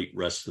a great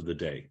rest of the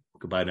day.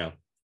 Goodbye now.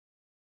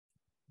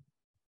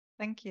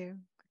 Thank you.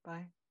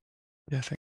 Goodbye. Yeah.